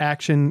Best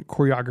Action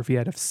Choreography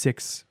out of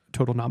 6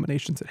 total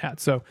nominations it had.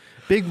 So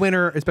big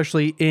winner,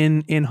 especially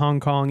in Hong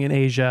Kong, in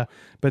Asia,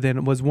 but then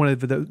it was one of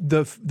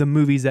the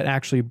movies that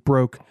actually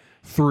broke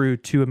through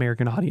to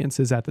American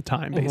audiences at the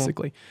time,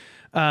 basically.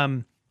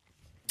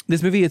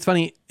 This movie, it's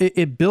funny,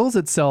 it bills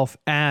itself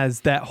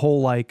as that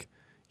whole, like,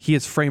 he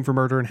is framed for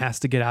murder and has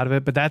to get out of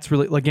it. But that's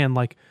really, again,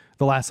 like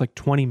the last like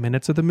 20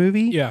 minutes of the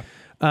movie. Yeah.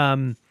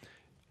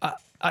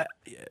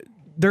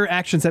 There are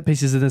action set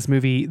pieces in this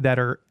movie that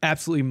are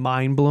absolutely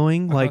mind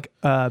blowing. Like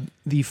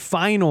the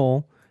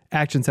final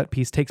action set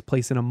piece takes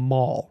place in a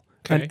mall,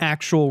 an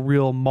actual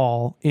real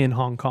mall in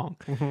Hong Kong.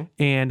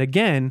 And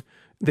again,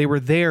 they were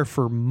there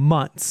for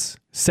months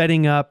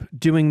setting up,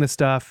 doing the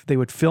stuff. They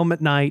would film at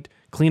night,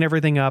 clean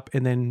everything up,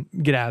 and then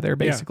get out of there,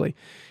 basically.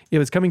 It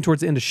was coming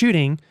towards the end of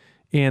shooting.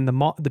 And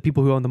the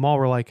people who own the mall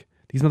were like,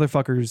 these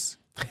motherfuckers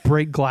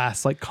break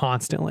glass like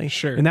constantly.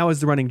 Sure. And that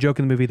was the running joke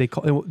in the movie. They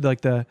call it, like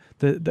the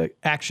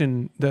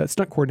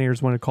stunt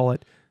coordinators want to call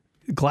it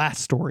Glass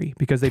Story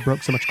because they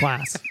broke so much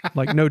glass.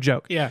 Like, no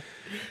joke. Yeah.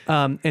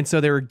 And so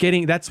they were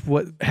that's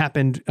what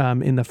happened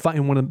in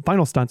one of the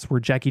final stunts where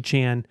Jackie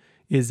Chan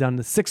is on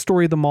the 6th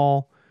story of the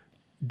mall,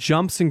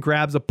 jumps and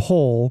grabs a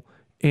pole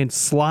and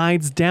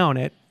slides down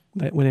it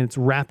when it's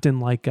wrapped in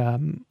like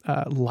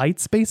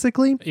lights,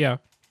 basically. Yeah.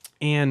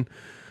 And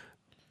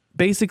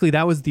basically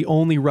that was the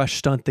only rush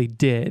stunt they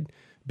did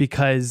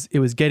because it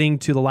was getting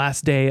to the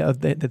last day of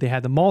that they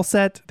had the mall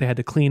set, they had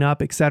to clean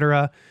up,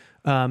 etc.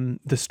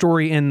 The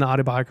story in the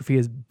autobiography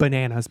is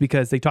bananas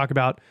because they talk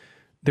about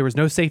there was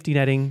no safety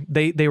netting.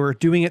 They were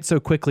doing it so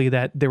quickly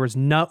that there was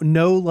no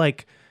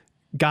like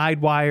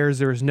guide wires,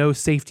 there was no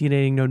safety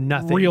netting, no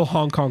nothing. Real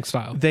Hong Kong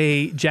style.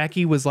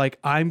 Jackie was like,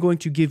 I'm going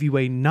to give you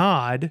a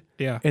nod.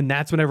 Yeah. And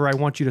that's whenever I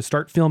want you to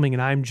start filming,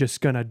 and I'm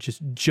just gonna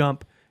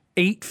jump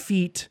 8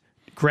 feet,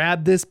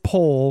 grab this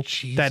pole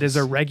that is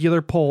a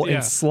regular pole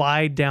and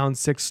slide down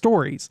 6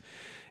 stories.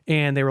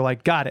 And they were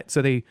like, got it.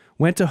 So they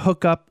went to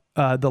hook up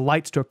the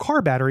lights to a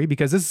car battery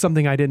because this is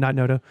something I did not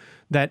know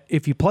that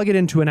if you plug it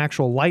into an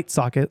actual light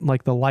socket,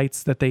 like the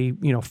lights that they,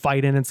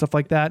 fight in and stuff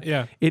like that,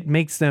 it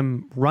makes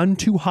them run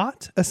too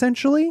hot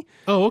essentially.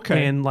 Oh,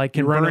 okay. And like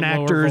can burn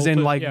actors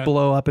and like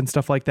blow up and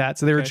stuff like that.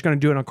 So they were just going to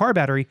do it on a car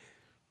battery.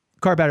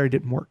 Car battery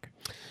didn't work.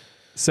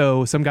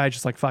 So some guy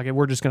just like, fuck it,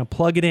 we're just going to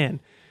plug it in.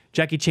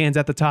 Jackie Chan's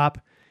at the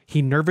top.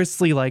 He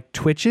nervously like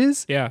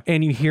twitches. Yeah.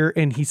 And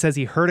he says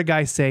he heard a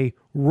guy say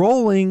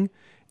rolling,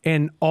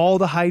 and all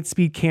the high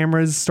speed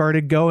cameras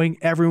started going.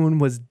 Everyone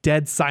was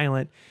dead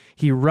silent.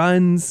 He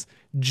runs,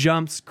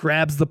 jumps,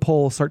 grabs the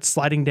pole, starts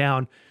sliding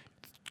down.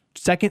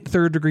 2nd,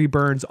 3rd degree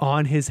burns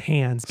on his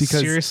hands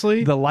because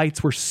seriously the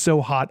lights were so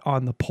hot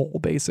on the pole,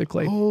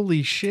 basically.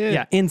 Holy shit.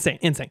 Yeah. Insane.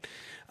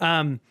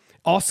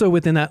 Also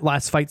within that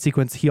last fight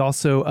sequence, he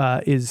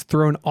also is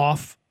thrown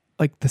off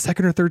like the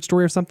 2nd or 3rd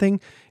story or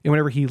something. And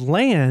whenever he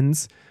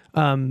lands,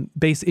 and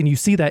you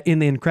see that in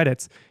the end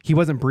credits, he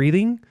wasn't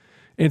breathing.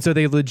 And so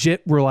they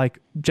legit were like,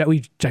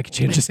 Jackie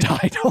Chan just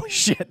died. Holy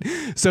shit.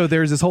 So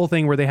there's this whole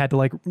thing where they had to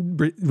like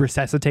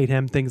resuscitate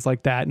him, things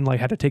like that. And like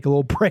had to take a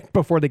little break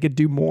before they could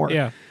do more.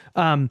 Yeah.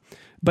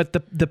 But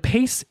the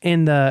pace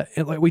and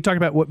like we talked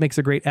about what makes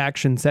a great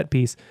action set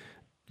piece,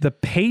 the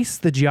pace,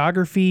 the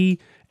geography,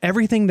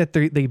 everything that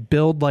they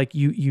build, like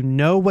you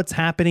know what's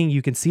happening.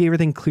 You can see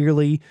everything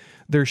clearly.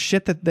 There's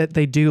shit that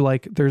they do.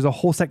 Like there's a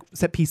whole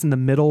set piece in the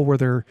middle where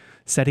they're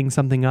setting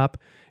something up.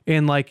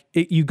 And like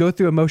you go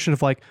through a motion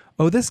of like,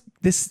 oh, this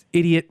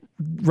idiot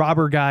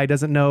robber guy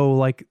doesn't know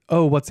like,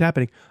 oh, what's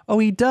happening. Oh,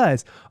 he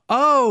does.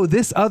 Oh,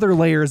 this other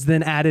layer is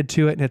then added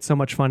to it. And it's so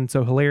much fun and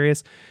so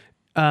hilarious.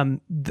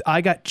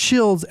 I got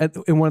chills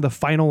in one of the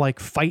final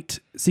like fight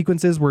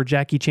sequences where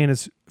Jackie Chan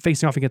is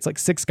facing off against like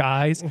 6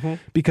 guys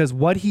because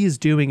what he is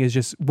doing is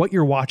just what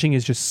you're watching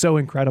is just so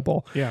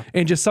incredible. Yeah.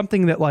 And just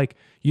something that like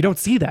you don't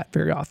see that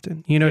very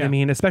often. You know what I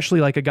mean?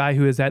 Especially like a guy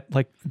who is at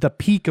like the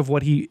peak of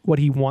what he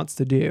wants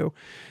to do.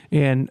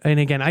 And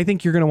again, I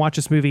think you're going to watch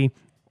this movie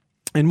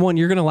and one,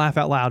 you're going to laugh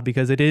out loud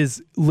because it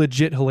is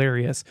legit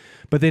hilarious,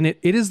 but then it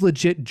is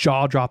legit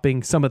jaw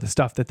dropping some of the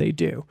stuff that they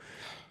do.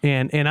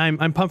 And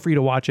I'm pumped for you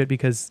to watch it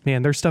because,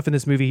 man, there's stuff in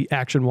this movie,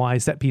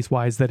 action-wise,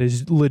 set-piece-wise, that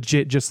is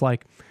legit just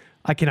like,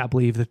 I cannot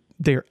believe that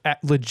they're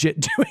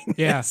legit doing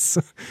this.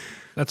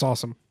 That's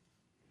awesome.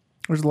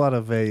 There's a lot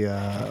of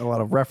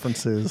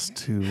references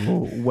to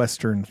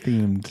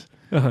Western-themed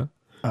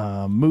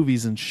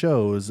movies and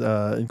shows,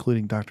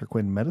 including Dr.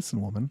 Quinn,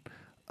 Medicine Woman,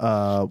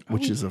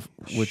 which is a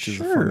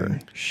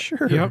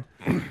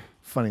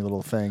funny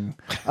little thing.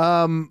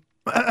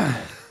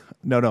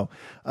 No.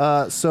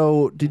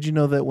 So did you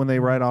know that when they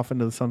ride off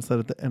into the sunset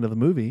at the end of the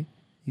movie,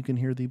 you can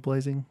hear the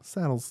Blazing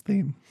Saddles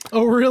theme?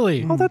 Oh,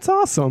 really? Oh, that's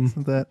awesome.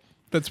 Isn't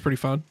That's pretty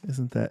fun.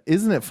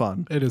 it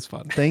fun? It is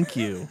fun. Thank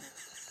you.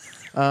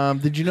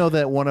 Did you know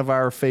that one of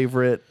our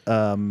favorite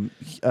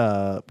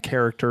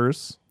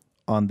characters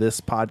on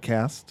this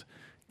podcast,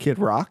 Kid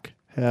Rock,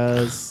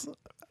 has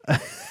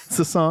it's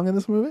a song in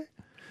this movie?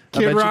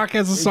 Kid Rock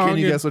has a song. Can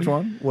you in- guess which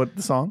one? What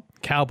the song?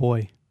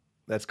 Cowboy.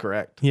 That's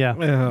correct. Yeah.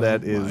 Oh,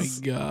 That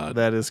is my God.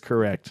 That is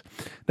correct.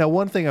 Now,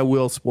 one thing I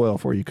will spoil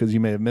for you because you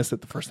may have missed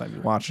it the first time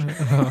you watched it.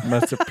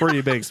 That's a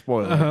pretty big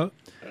spoiler. Uh-huh.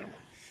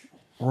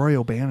 Roy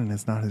O'Bannon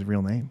is not his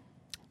real name.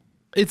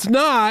 It's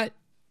not.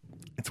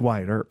 It's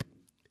Wyatt Earp.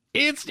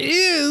 It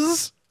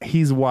is.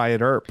 He's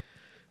Wyatt Earp.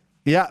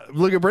 Yeah,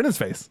 look at Brendan's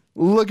face.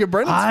 Look at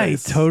Brendan's I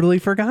face. totally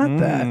forgot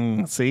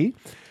that. See?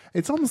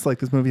 It's almost like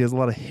this movie has a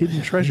lot of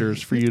hidden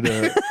treasures for you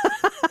to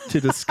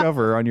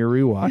discover on your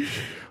rewatch.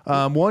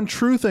 One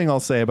true thing I'll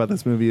say about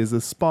this movie is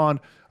this spawned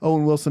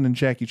Owen Wilson and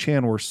Jackie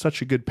Chan were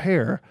such a good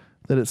pair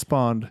that it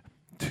spawned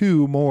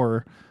 2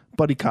 more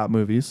buddy cop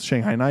movies,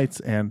 Shanghai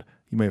Nights, and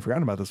you may have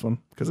forgotten about this one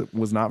because it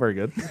was not very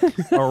good,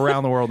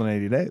 Around the World in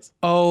 80 Days.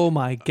 Oh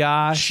my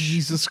gosh.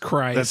 Jesus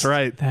Christ. That's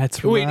right.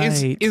 That's Wait,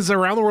 right. is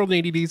Around the World in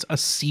 80 Days a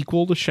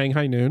sequel to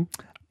Shanghai Noon?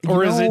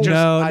 Or is it just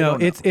I no,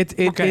 don't know. it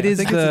Okay, it I is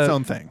think the it's its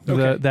own thing.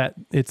 Okay.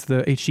 It's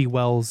the H.G.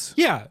 Wells.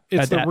 Yeah,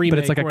 it's the adapt- remake. but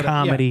it's like or a whatever.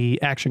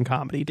 comedy, action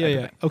comedy. Yeah,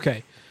 Type yeah.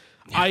 Okay.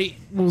 I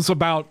was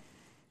about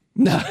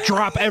to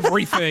drop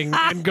everything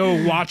and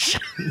go watch.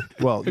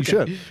 Well, you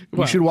should.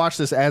 Well. You should watch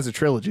this as a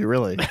trilogy,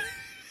 really.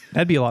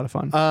 That'd be a lot of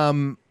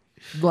fun.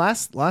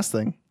 Last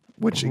thing,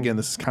 which again,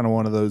 this is kind of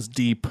one of those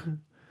deep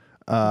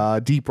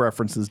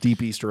references,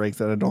 deep Easter eggs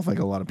that I don't think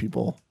a lot of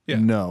people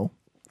know.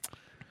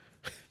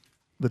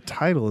 The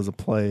title is a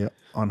play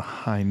on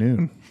High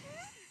Noon.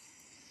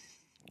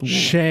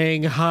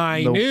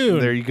 Shanghai Noon.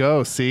 There you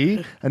go.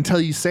 See,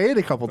 until you say it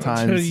a couple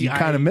times, you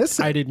kind of miss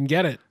it. I didn't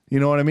get it. You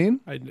know what I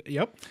mean?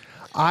 Yep.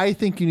 I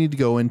think you need to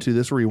go into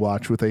this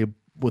rewatch with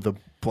a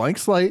blank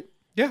slate.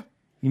 Yeah.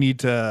 You need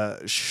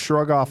to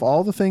shrug off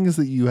all the things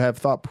that you have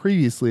thought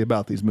previously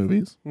about these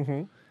movies.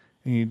 Mm-hmm.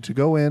 You need to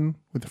go in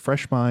with a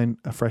fresh mind,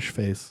 a fresh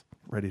face,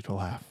 ready to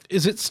laugh.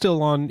 Is it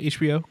still on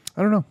HBO?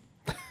 I don't know.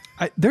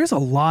 There's a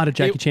lot of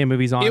Jackie Chan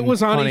movies on. it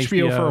was on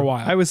HBO for a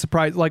while. I was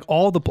surprised. Like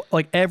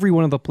every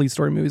one of the Police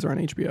Story movies are on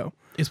HBO.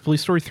 Is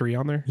Police Story 3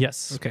 on there?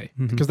 Yes. Okay.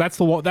 Because that's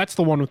the one. That's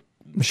the one with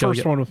Michelle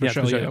first Yeoh. one with Yeah, it's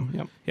Michelle Michelle Yeoh. Yeoh,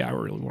 yep. Yeah, I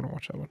really want to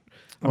watch that one.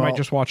 I Well- might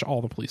just watch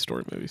all the Police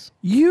Story movies.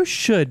 You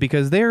should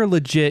because they're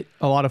legit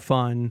a lot of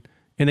fun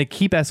and they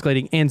keep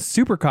escalating. And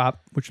Super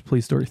Cop, which is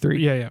Police Story 3,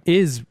 Yeah, yeah.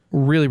 is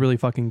really, really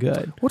fucking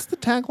good. What's the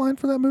tagline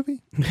for that movie?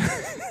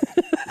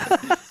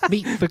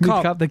 Meet the The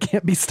cop. cop that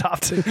can't be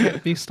stopped.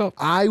 Be stopped.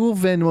 I will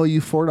Venmo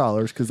you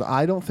 $4 because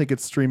I don't think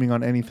it's streaming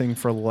on anything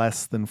for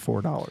less than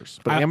 $4.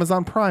 But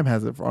Amazon Prime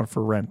has it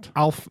for rent.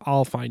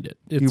 I'll find it.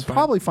 It's You fine.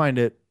 probably find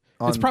it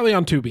on, It's probably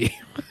on Tubi.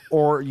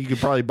 or you could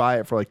probably buy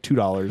it for like $2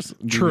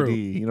 DVD. True.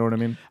 You know what I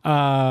mean?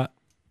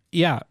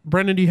 Yeah.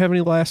 Brendan, do you have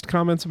any last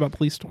comments about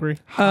Police Story?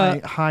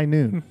 High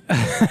Noon.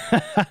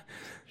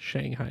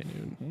 Shanghai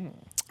Noon.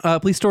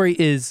 Police Story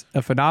is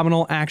a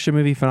phenomenal action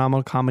movie,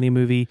 phenomenal comedy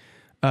movie.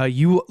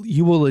 You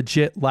will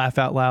legit laugh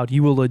out loud.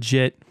 You will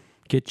legit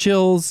get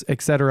chills,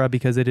 etc.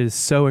 because it is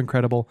so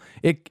incredible.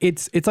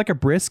 It's like a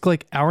brisk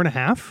like hour and a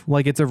half.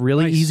 Like it's a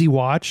really Nice. easy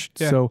watch.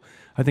 Yeah. So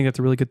I think that's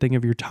a really good thing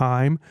of your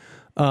time.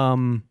 There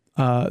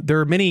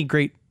are many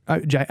great. I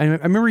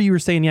remember you were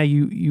saying, yeah,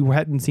 you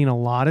hadn't seen a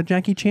lot of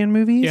Jackie Chan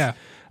movies. Yeah.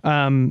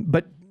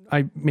 But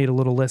I made a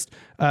little list.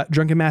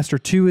 Drunken Master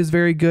 2 is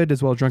very good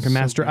as well. Drunken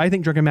Master. I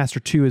think Drunken Master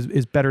 2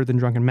 is better than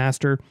Drunken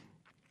Master.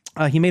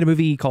 He made a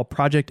movie called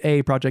Project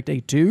A, Project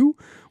A2,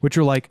 which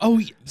are like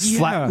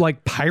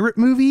like pirate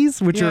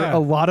movies, which are Yeah. a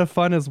lot of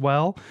fun as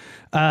well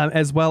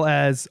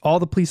as all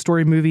the Police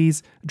Story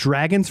movies.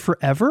 Dragons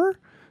Forever,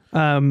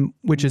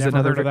 which is Never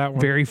another heard of that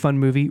one. very fun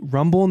movie.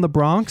 Rumble in the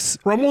Bronx.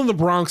 Rumble in the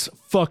Bronx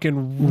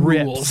fucking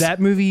Rips. rules. That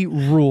movie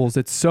rules.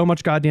 It's so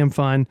much goddamn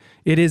fun.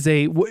 It is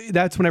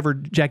that's whenever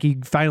Jackie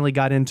finally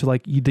got into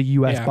like the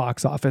U.S. Yeah.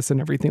 box office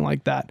and everything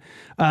like that.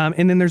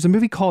 And then there's a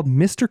movie called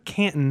Mr.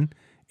 Canton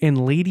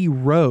and Lady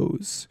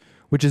Rose,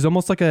 which is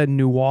almost like a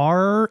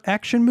noir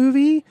action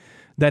movie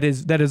that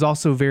is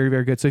also very,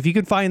 very good. So if you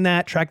can find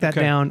that, track that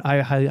Okay. down.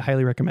 I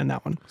highly recommend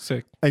that one.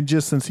 Sick. And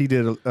just since he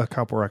did a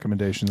couple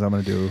recommendations, I'm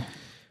going to do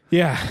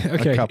Yeah.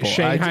 Okay. a couple.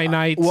 Shanghai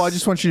Nights. Well, I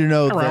just want you to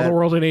know Around that, the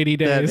World in 80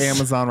 that Days.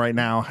 Amazon right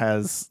now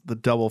has the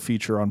double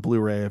feature on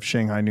Blu-ray of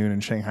Shanghai Noon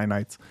and Shanghai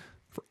Nights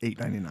for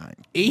 $8.99.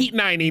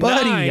 $8.99.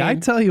 Buddy, I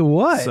tell you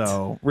what.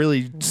 So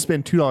really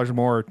spend $2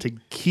 more to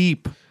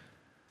keep.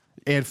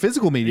 And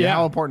physical media, Yeah.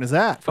 how important is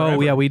that? oh,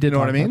 forever? yeah, we did You know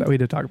talk what I mean? about that. We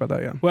did talk about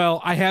that, yeah.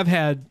 Well, I have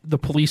had the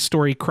Police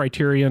Story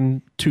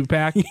Criterion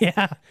 2-pack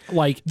Yeah.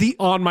 like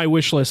on my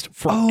wish list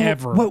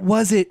forever. Oh, what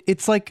was it?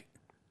 It's like,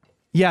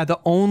 yeah, the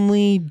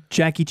only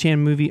Jackie Chan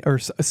movie or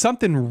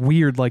something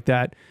weird like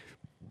that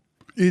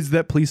is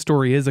that Police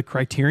Story is a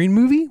Criterion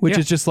movie, which Yeah.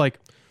 is just like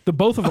The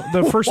both of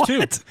the first two.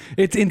 what?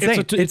 It's insane.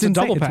 It's It's a insane.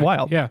 double It's pack.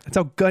 wild. Yeah. That's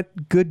how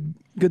good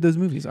those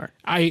movies are.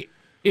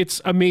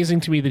 It's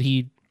amazing to me that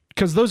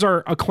because those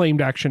are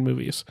acclaimed action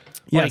movies.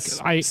 Yes,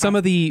 Like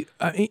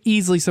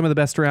easily some of the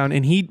best around,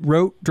 and he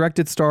wrote,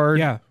 directed, starred,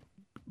 yeah.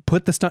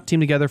 put the stunt team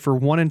together for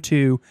 1 and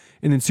 2,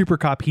 and then Super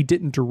Cop he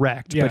didn't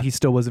direct, Yeah. but he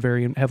still was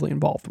very heavily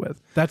involved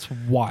with. That's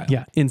wild.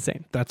 Yeah,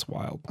 insane. That's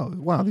wild. Oh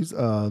wow, these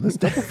this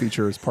double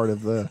feature is part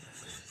of the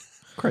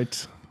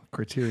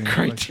Criterion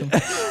collection.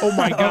 Oh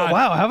my God. Oh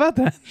wow, how about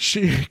that?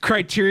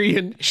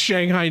 Criterion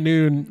Shanghai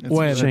Noon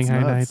when That's Shanghai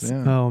nuts, Nights.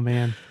 yeah. Oh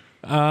man.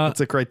 It's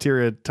a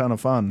Criteria ton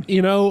of fun.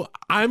 you know,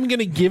 I'm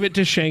gonna give it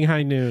to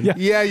Shanghai Noon. Yeah.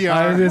 Yeah, you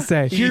I are. was gonna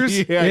say,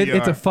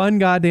 it's a fun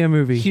goddamn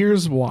movie.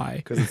 Here's why.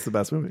 because it's the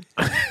best movie.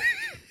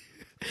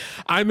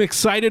 I'm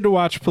excited to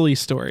watch Police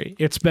Story.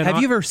 It's been Have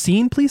you ever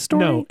seen Police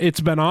Story? No,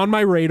 it's been on my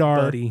radar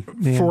Buddy,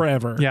 man.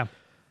 forever. Yeah.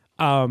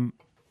 I'm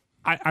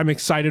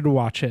excited to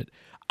watch it.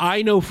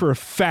 I know for a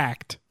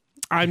fact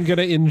I'm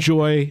gonna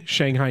enjoy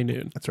Shanghai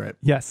Noon. That's right.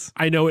 Yes.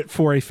 I know it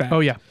for a fact. Oh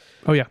yeah.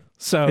 Oh yeah.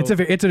 So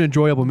It's an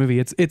enjoyable movie.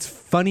 It's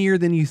funnier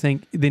than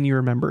you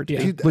remembered. Yeah.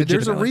 Dude, there's a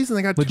Legitimately. reason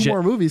they got 2 Legit.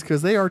 more movies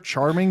because they are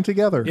charming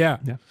together. yeah.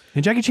 Yeah.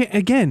 And Jackie Chan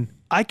again.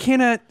 I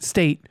cannot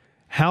state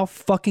how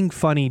fucking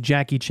funny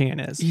Jackie Chan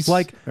is. He's-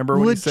 like Remember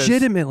when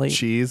legitimately he says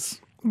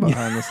cheese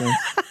behind the scenes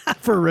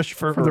for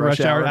the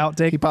rush hour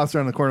outtake. He pops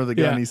around the corner of the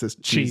gun Yeah. and he says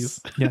cheese.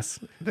 Yes.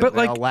 But But they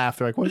like all laugh.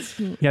 They're like, "What's?"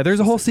 yeah, there's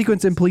a whole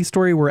sequence in Police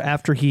Story where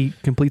after he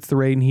completes the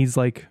raid and he's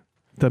like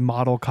the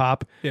model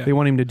cop, Yeah. they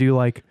want him to do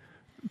like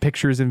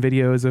pictures and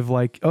videos of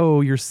like, oh,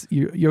 you're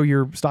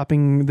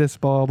stopping this,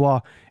 blah blah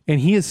blah, and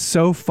he is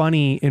so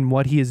funny in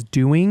what he is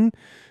doing,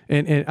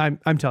 and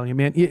I'm telling you,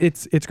 man,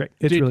 it's great.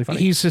 It's Dude, really funny.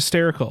 He's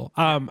hysterical.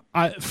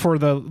 For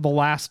the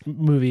last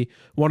movie,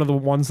 one of the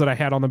ones that I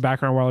had on the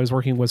background while I was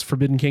working was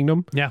Forbidden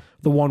Kingdom. Yeah.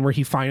 The one where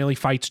he finally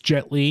fights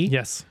Jet Li.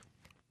 Yes.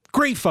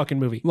 Great fucking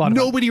movie. Lot of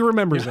fun. Nobody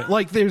remembers it.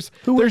 Like there's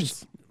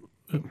wins?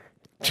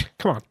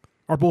 come on,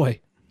 our boy.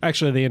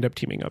 Actually, they end up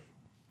teaming up.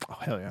 Oh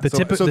hell yeah! The so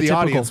typical, the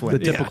audience the wins.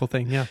 typical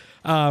thing. Yeah.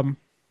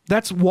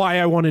 That's why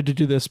I wanted to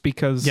do this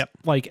because Yep.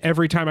 like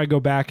every time I go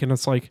back and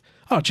it's like,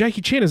 oh,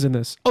 Jackie Chan is in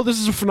this. Oh, this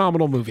is a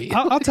phenomenal movie.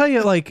 I'll tell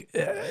you, like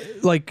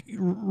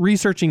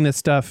researching this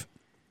stuff,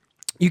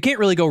 you can't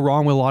really go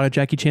wrong with a lot of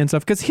Jackie Chan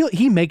stuff because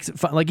he makes it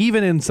fun. Like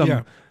even in some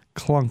Yeah.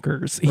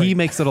 clunkers, he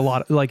makes it a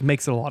lot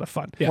of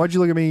fun. Yeah. Why'd you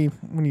look at me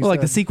when you Well, said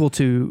like the sequel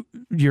to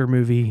your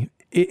movie,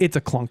 it's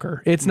a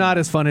clunker. It's not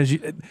as fun as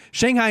you.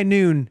 Shanghai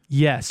Noon,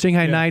 yes.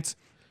 Shanghai Nights,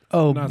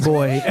 oh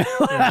boy,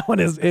 that one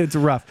it's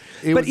rough.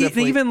 It But was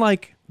definitely- even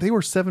like they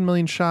were 7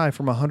 million shy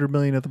from 100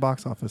 million at the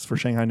box office for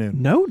Shanghai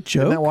Noon? no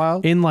joke. that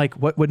wild? In like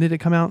when did it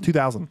come out?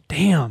 2000.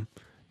 Damn,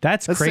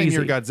 that's That's the crazy.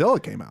 same year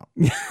Godzilla came out.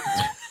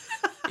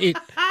 It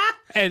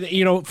and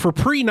you know for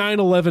pre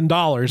 9/11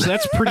 dollars,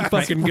 that's pretty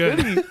fucking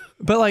good.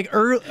 But like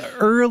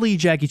early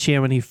Jackie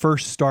Chan when he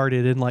first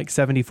started in like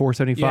 74,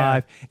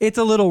 75, it's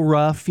a little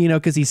rough, you know,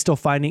 because he's still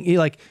finding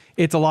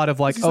it's a lot of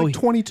like, He's like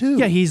 22.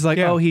 Yeah, he's like,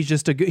 Yeah. oh, he's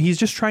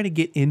just trying to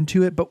get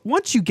into it. But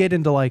once you get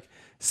into like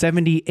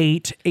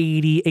 78,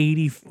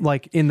 80,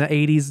 like in the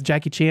 80s,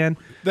 Jackie Chan,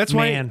 That's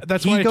why- man,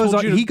 that's he why I goes told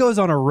on you to- he goes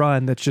on a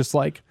run that's just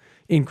like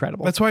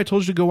incredible. That's why I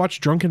told you to go watch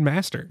Drunken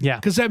Master. Yeah.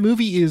 because that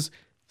movie is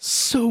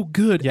so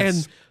good.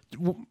 Yes.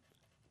 And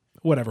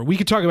whatever, we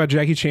could talk about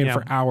Jackie Chan Yeah.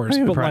 for hours, I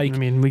mean, but probably- like I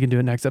mean, we can do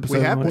it next episode. We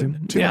if have want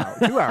been to.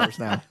 2 hours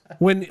now.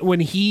 when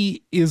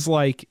he is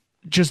like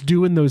just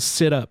doing those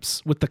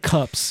sit-ups with the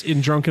cups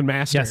in Drunken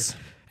Master, Yes.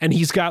 and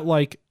he's got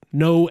like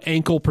no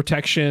ankle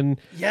protection.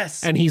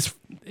 Yes. And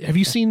have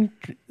you seen?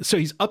 So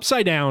he's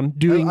upside down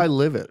doing I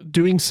live it.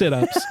 doing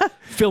sit-ups,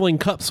 filling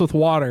cups with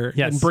water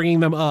Yes. and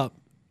bringing them up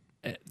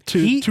to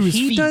his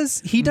feet.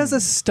 does a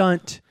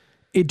stunt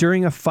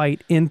during a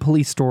fight in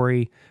Police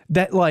Story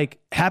that like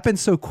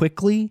happens so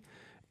quickly,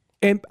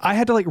 and I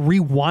had to like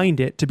rewind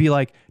it to be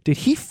like, did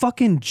he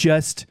fucking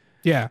just?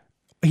 Yeah.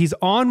 He's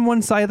on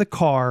one side of the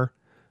car,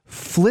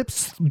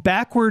 flips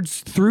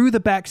backwards through the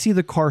back seat of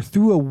the car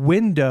through a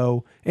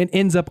window, and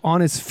ends up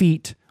on his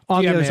feet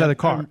on Yeah, the other man. side of the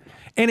car.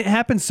 And it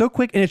happens so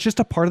quick, and it's just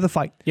a part of the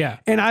fight. Yeah.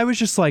 And I was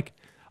just like,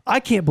 I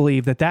can't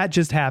believe that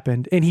just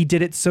happened, and he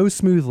did it so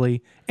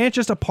smoothly, and it's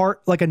just a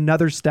part, like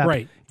another step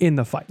Right. in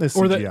the fight. That's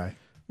Or the- CGI.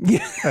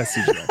 Yeah. That's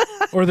CGI.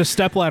 Or the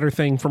stepladder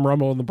thing from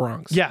Rumble in the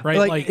Bronx. Yeah, Right.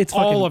 like, it's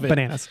all fucking of it.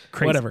 bananas.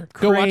 Crazy. Whatever.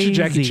 Go watch a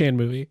Jackie Crazy. Chan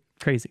movie.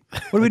 Crazy.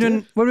 What are we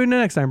doing? What are we doing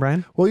next time,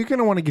 Brian? Well, you're going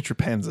to want to get your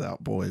pens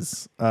out,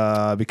 boys,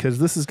 because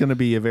this is going to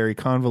be a very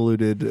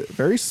convoluted,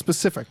 very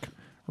specific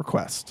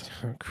request.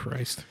 Oh,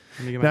 Christ.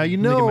 Now, you Let me get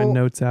my know,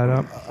 notes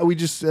out. we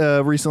just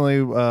recently,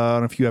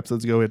 on a few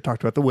episodes ago, we had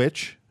talked about The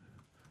Witch,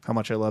 how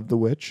much I love The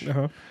Witch,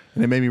 Uh-huh.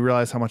 and it made me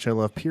realize how much I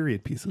love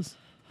period pieces.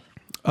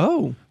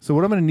 Oh, So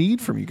what I'm going to need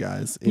from you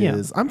guys Yeah.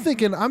 is I'm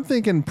thinking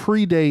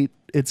predate.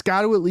 It's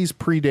got to at least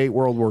predate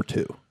World War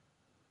II.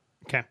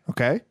 okay.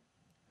 Okay.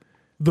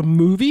 The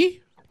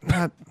movie?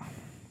 Not,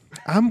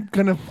 I'm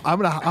gonna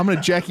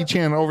Jackie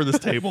Chan over this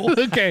table.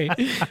 Okay.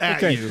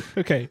 okay. you.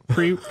 Okay.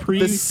 Pre.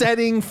 The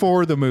setting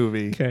for the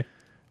movie Okay.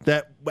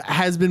 that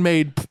has been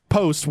made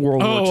post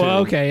World War II. Oh,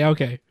 okay.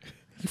 Okay.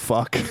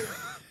 Fuck.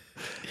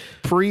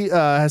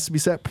 Has to be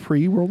set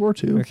pre World War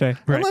II. Okay. And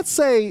Right. let's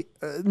say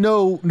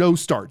no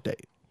start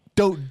date.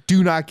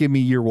 Do not give me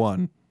year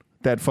one.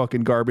 That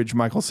fucking garbage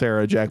Michael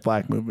Cera, Jack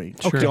Black movie.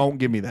 Sure. Don't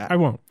give me that. I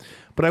won't.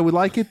 but I would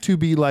like it to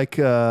be like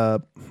how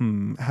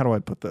do I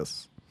put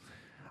this?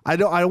 I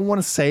don't want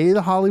to say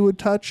the Hollywood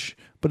touch,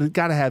 but it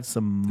got to have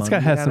some money. It's got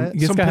to have some.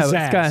 Some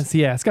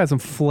pizzazz. It's got some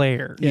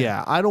flair.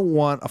 Yeah, I don't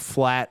want a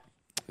flat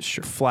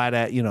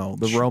at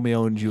the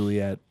Romeo and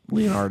Juliet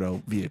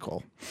Leonardo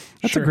vehicle.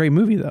 That's a great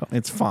movie though.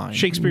 It's fine.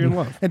 Shakespeare in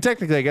Love. And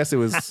technically, I guess it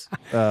was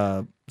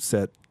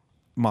set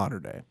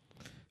modern day.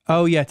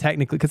 Oh yeah,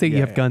 technically, because you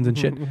have guns and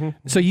shit.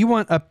 So you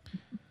want a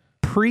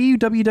pre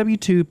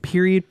WW2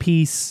 period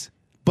piece.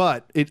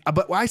 But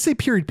I say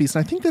period piece,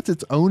 and I think that's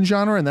its own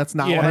genre, and that's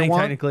not what I I think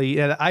want. technically,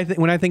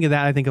 when I think of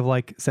that, I think of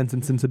like Sense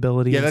and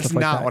Sensibility. Yeah, and that's stuff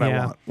like not that. what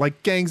I want.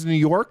 Like Gangs of New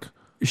York.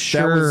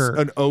 Sure. That was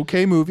an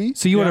okay movie.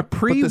 So you want a but the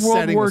pre-World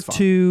setting War was fun.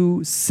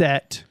 II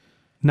set,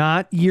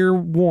 not year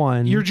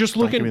one. You're just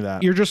give me looking.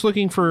 that. You're just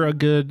looking for a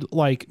good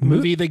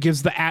movie that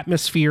gives the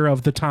atmosphere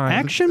of the time.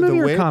 action The movie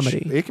or Witch,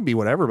 comedy? It can be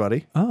whatever,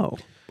 buddy. Oh.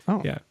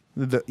 Yeah,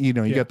 You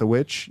got The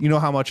Witch. You know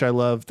how much I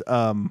loved.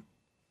 Oh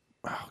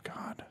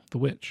God, The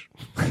Witch.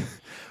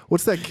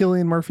 what's that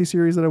Cillian Murphy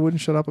series that I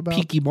wouldn't shut up about?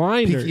 Peaky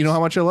Blinders. You know how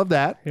much I love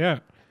that. Yeah.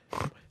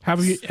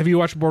 Have you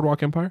watched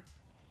Boardwalk Empire?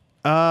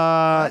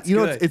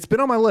 Good. It's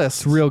been on my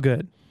list. It's real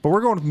good. But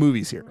we're going with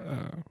movies here.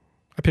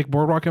 I picked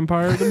Boardwalk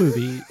Empire, the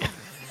movie.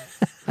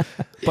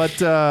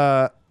 But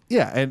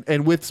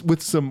and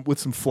with some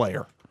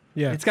flair.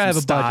 Yeah, It's got to have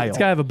a style. budget. It's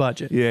got to have a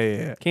budget.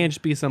 Yeah. Can't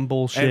just be some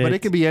bullshit. But it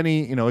could be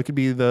any. It could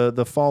be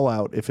the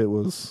Fallout if it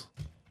was.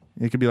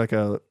 It could be like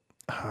a.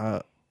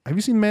 Have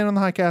you seen Man on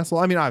the High Castle?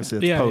 I mean,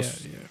 obviously it's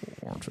post.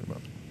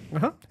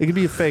 Uh-huh. It could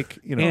be a fake,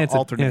 and it's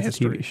alternate it's a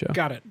history. TV show.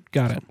 Got it.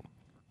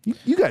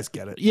 You guys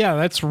get it. Yeah,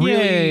 that's really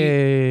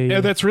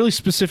Yay. that's really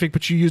specific,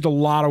 but you used a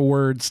lot of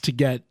words to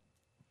get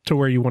to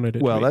where you wanted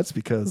it. Well, to be. that's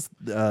because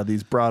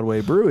these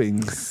Broadway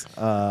brewings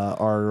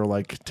are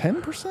like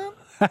 10%,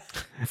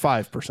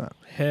 5%.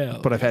 hell.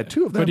 But I've had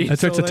two of them. But he-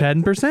 So it's a So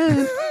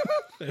 10%.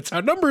 That's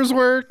how numbers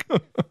work.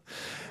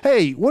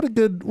 Hey, what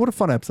a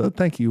fun episode.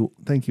 Thank you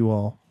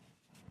all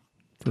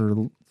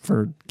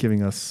for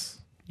giving us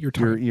Your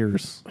your time.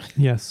 ears.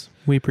 Yes,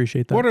 we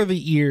appreciate that. What are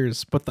the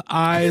ears but the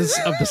eyes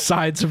of the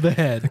sides of the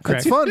head?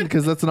 That's fun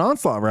because that's an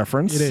Onslaught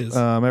reference. It is.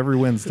 Every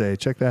Wednesday.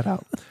 Check that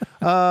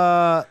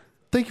out.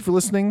 Thank you for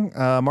listening.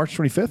 March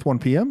 25th, 1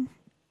 p.m.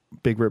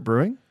 Big Rip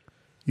Brewing.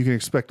 You can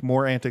expect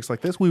more antics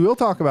like this. We will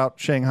talk about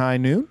Shanghai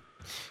Noon.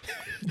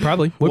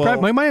 Probably.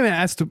 We might have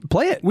asked to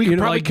play it. We could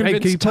probably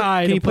convince can you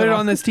Ty can to you put put it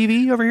on- on this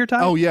TV over here,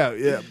 Ty? Oh,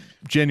 yeah.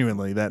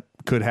 Genuinely, that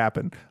could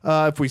happen.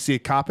 If we see a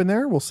cop in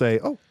there, we'll say,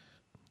 oh,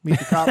 meet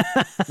the cop.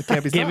 It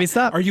can't be Can't be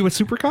stopped. stopped. Are you a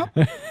super cop?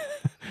 Do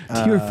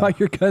you fire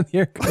your gun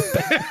here?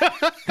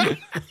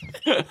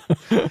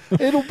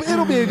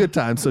 It'll be a good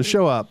time. So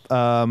show up.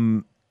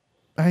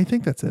 I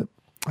think that's it.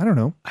 I don't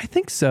know. I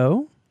think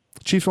so.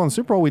 Chiefs won the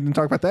Super Bowl. We didn't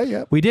talk about that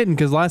yet. We didn't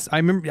because I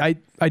remember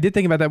I did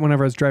think about that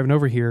whenever I was driving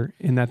over here.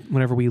 In that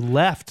whenever we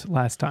left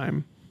last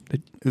time,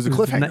 it was a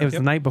cliffhanger. It was the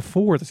night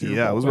before the Super Bowl.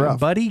 Yeah, it was rough.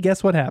 Buddy,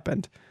 guess what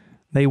happened?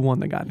 They won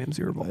the goddamn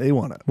Super Bowl. They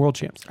won it. World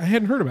champs. I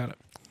hadn't heard about it.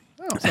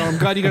 So I'm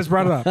glad you guys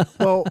brought it up.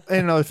 Well,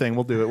 and another thing,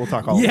 we'll do it. We'll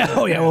talk all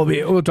about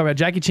it. We'll talk about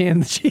Jackie Chan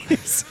and the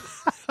Chiefs.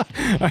 All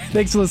right,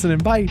 thanks for listening.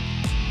 Bye.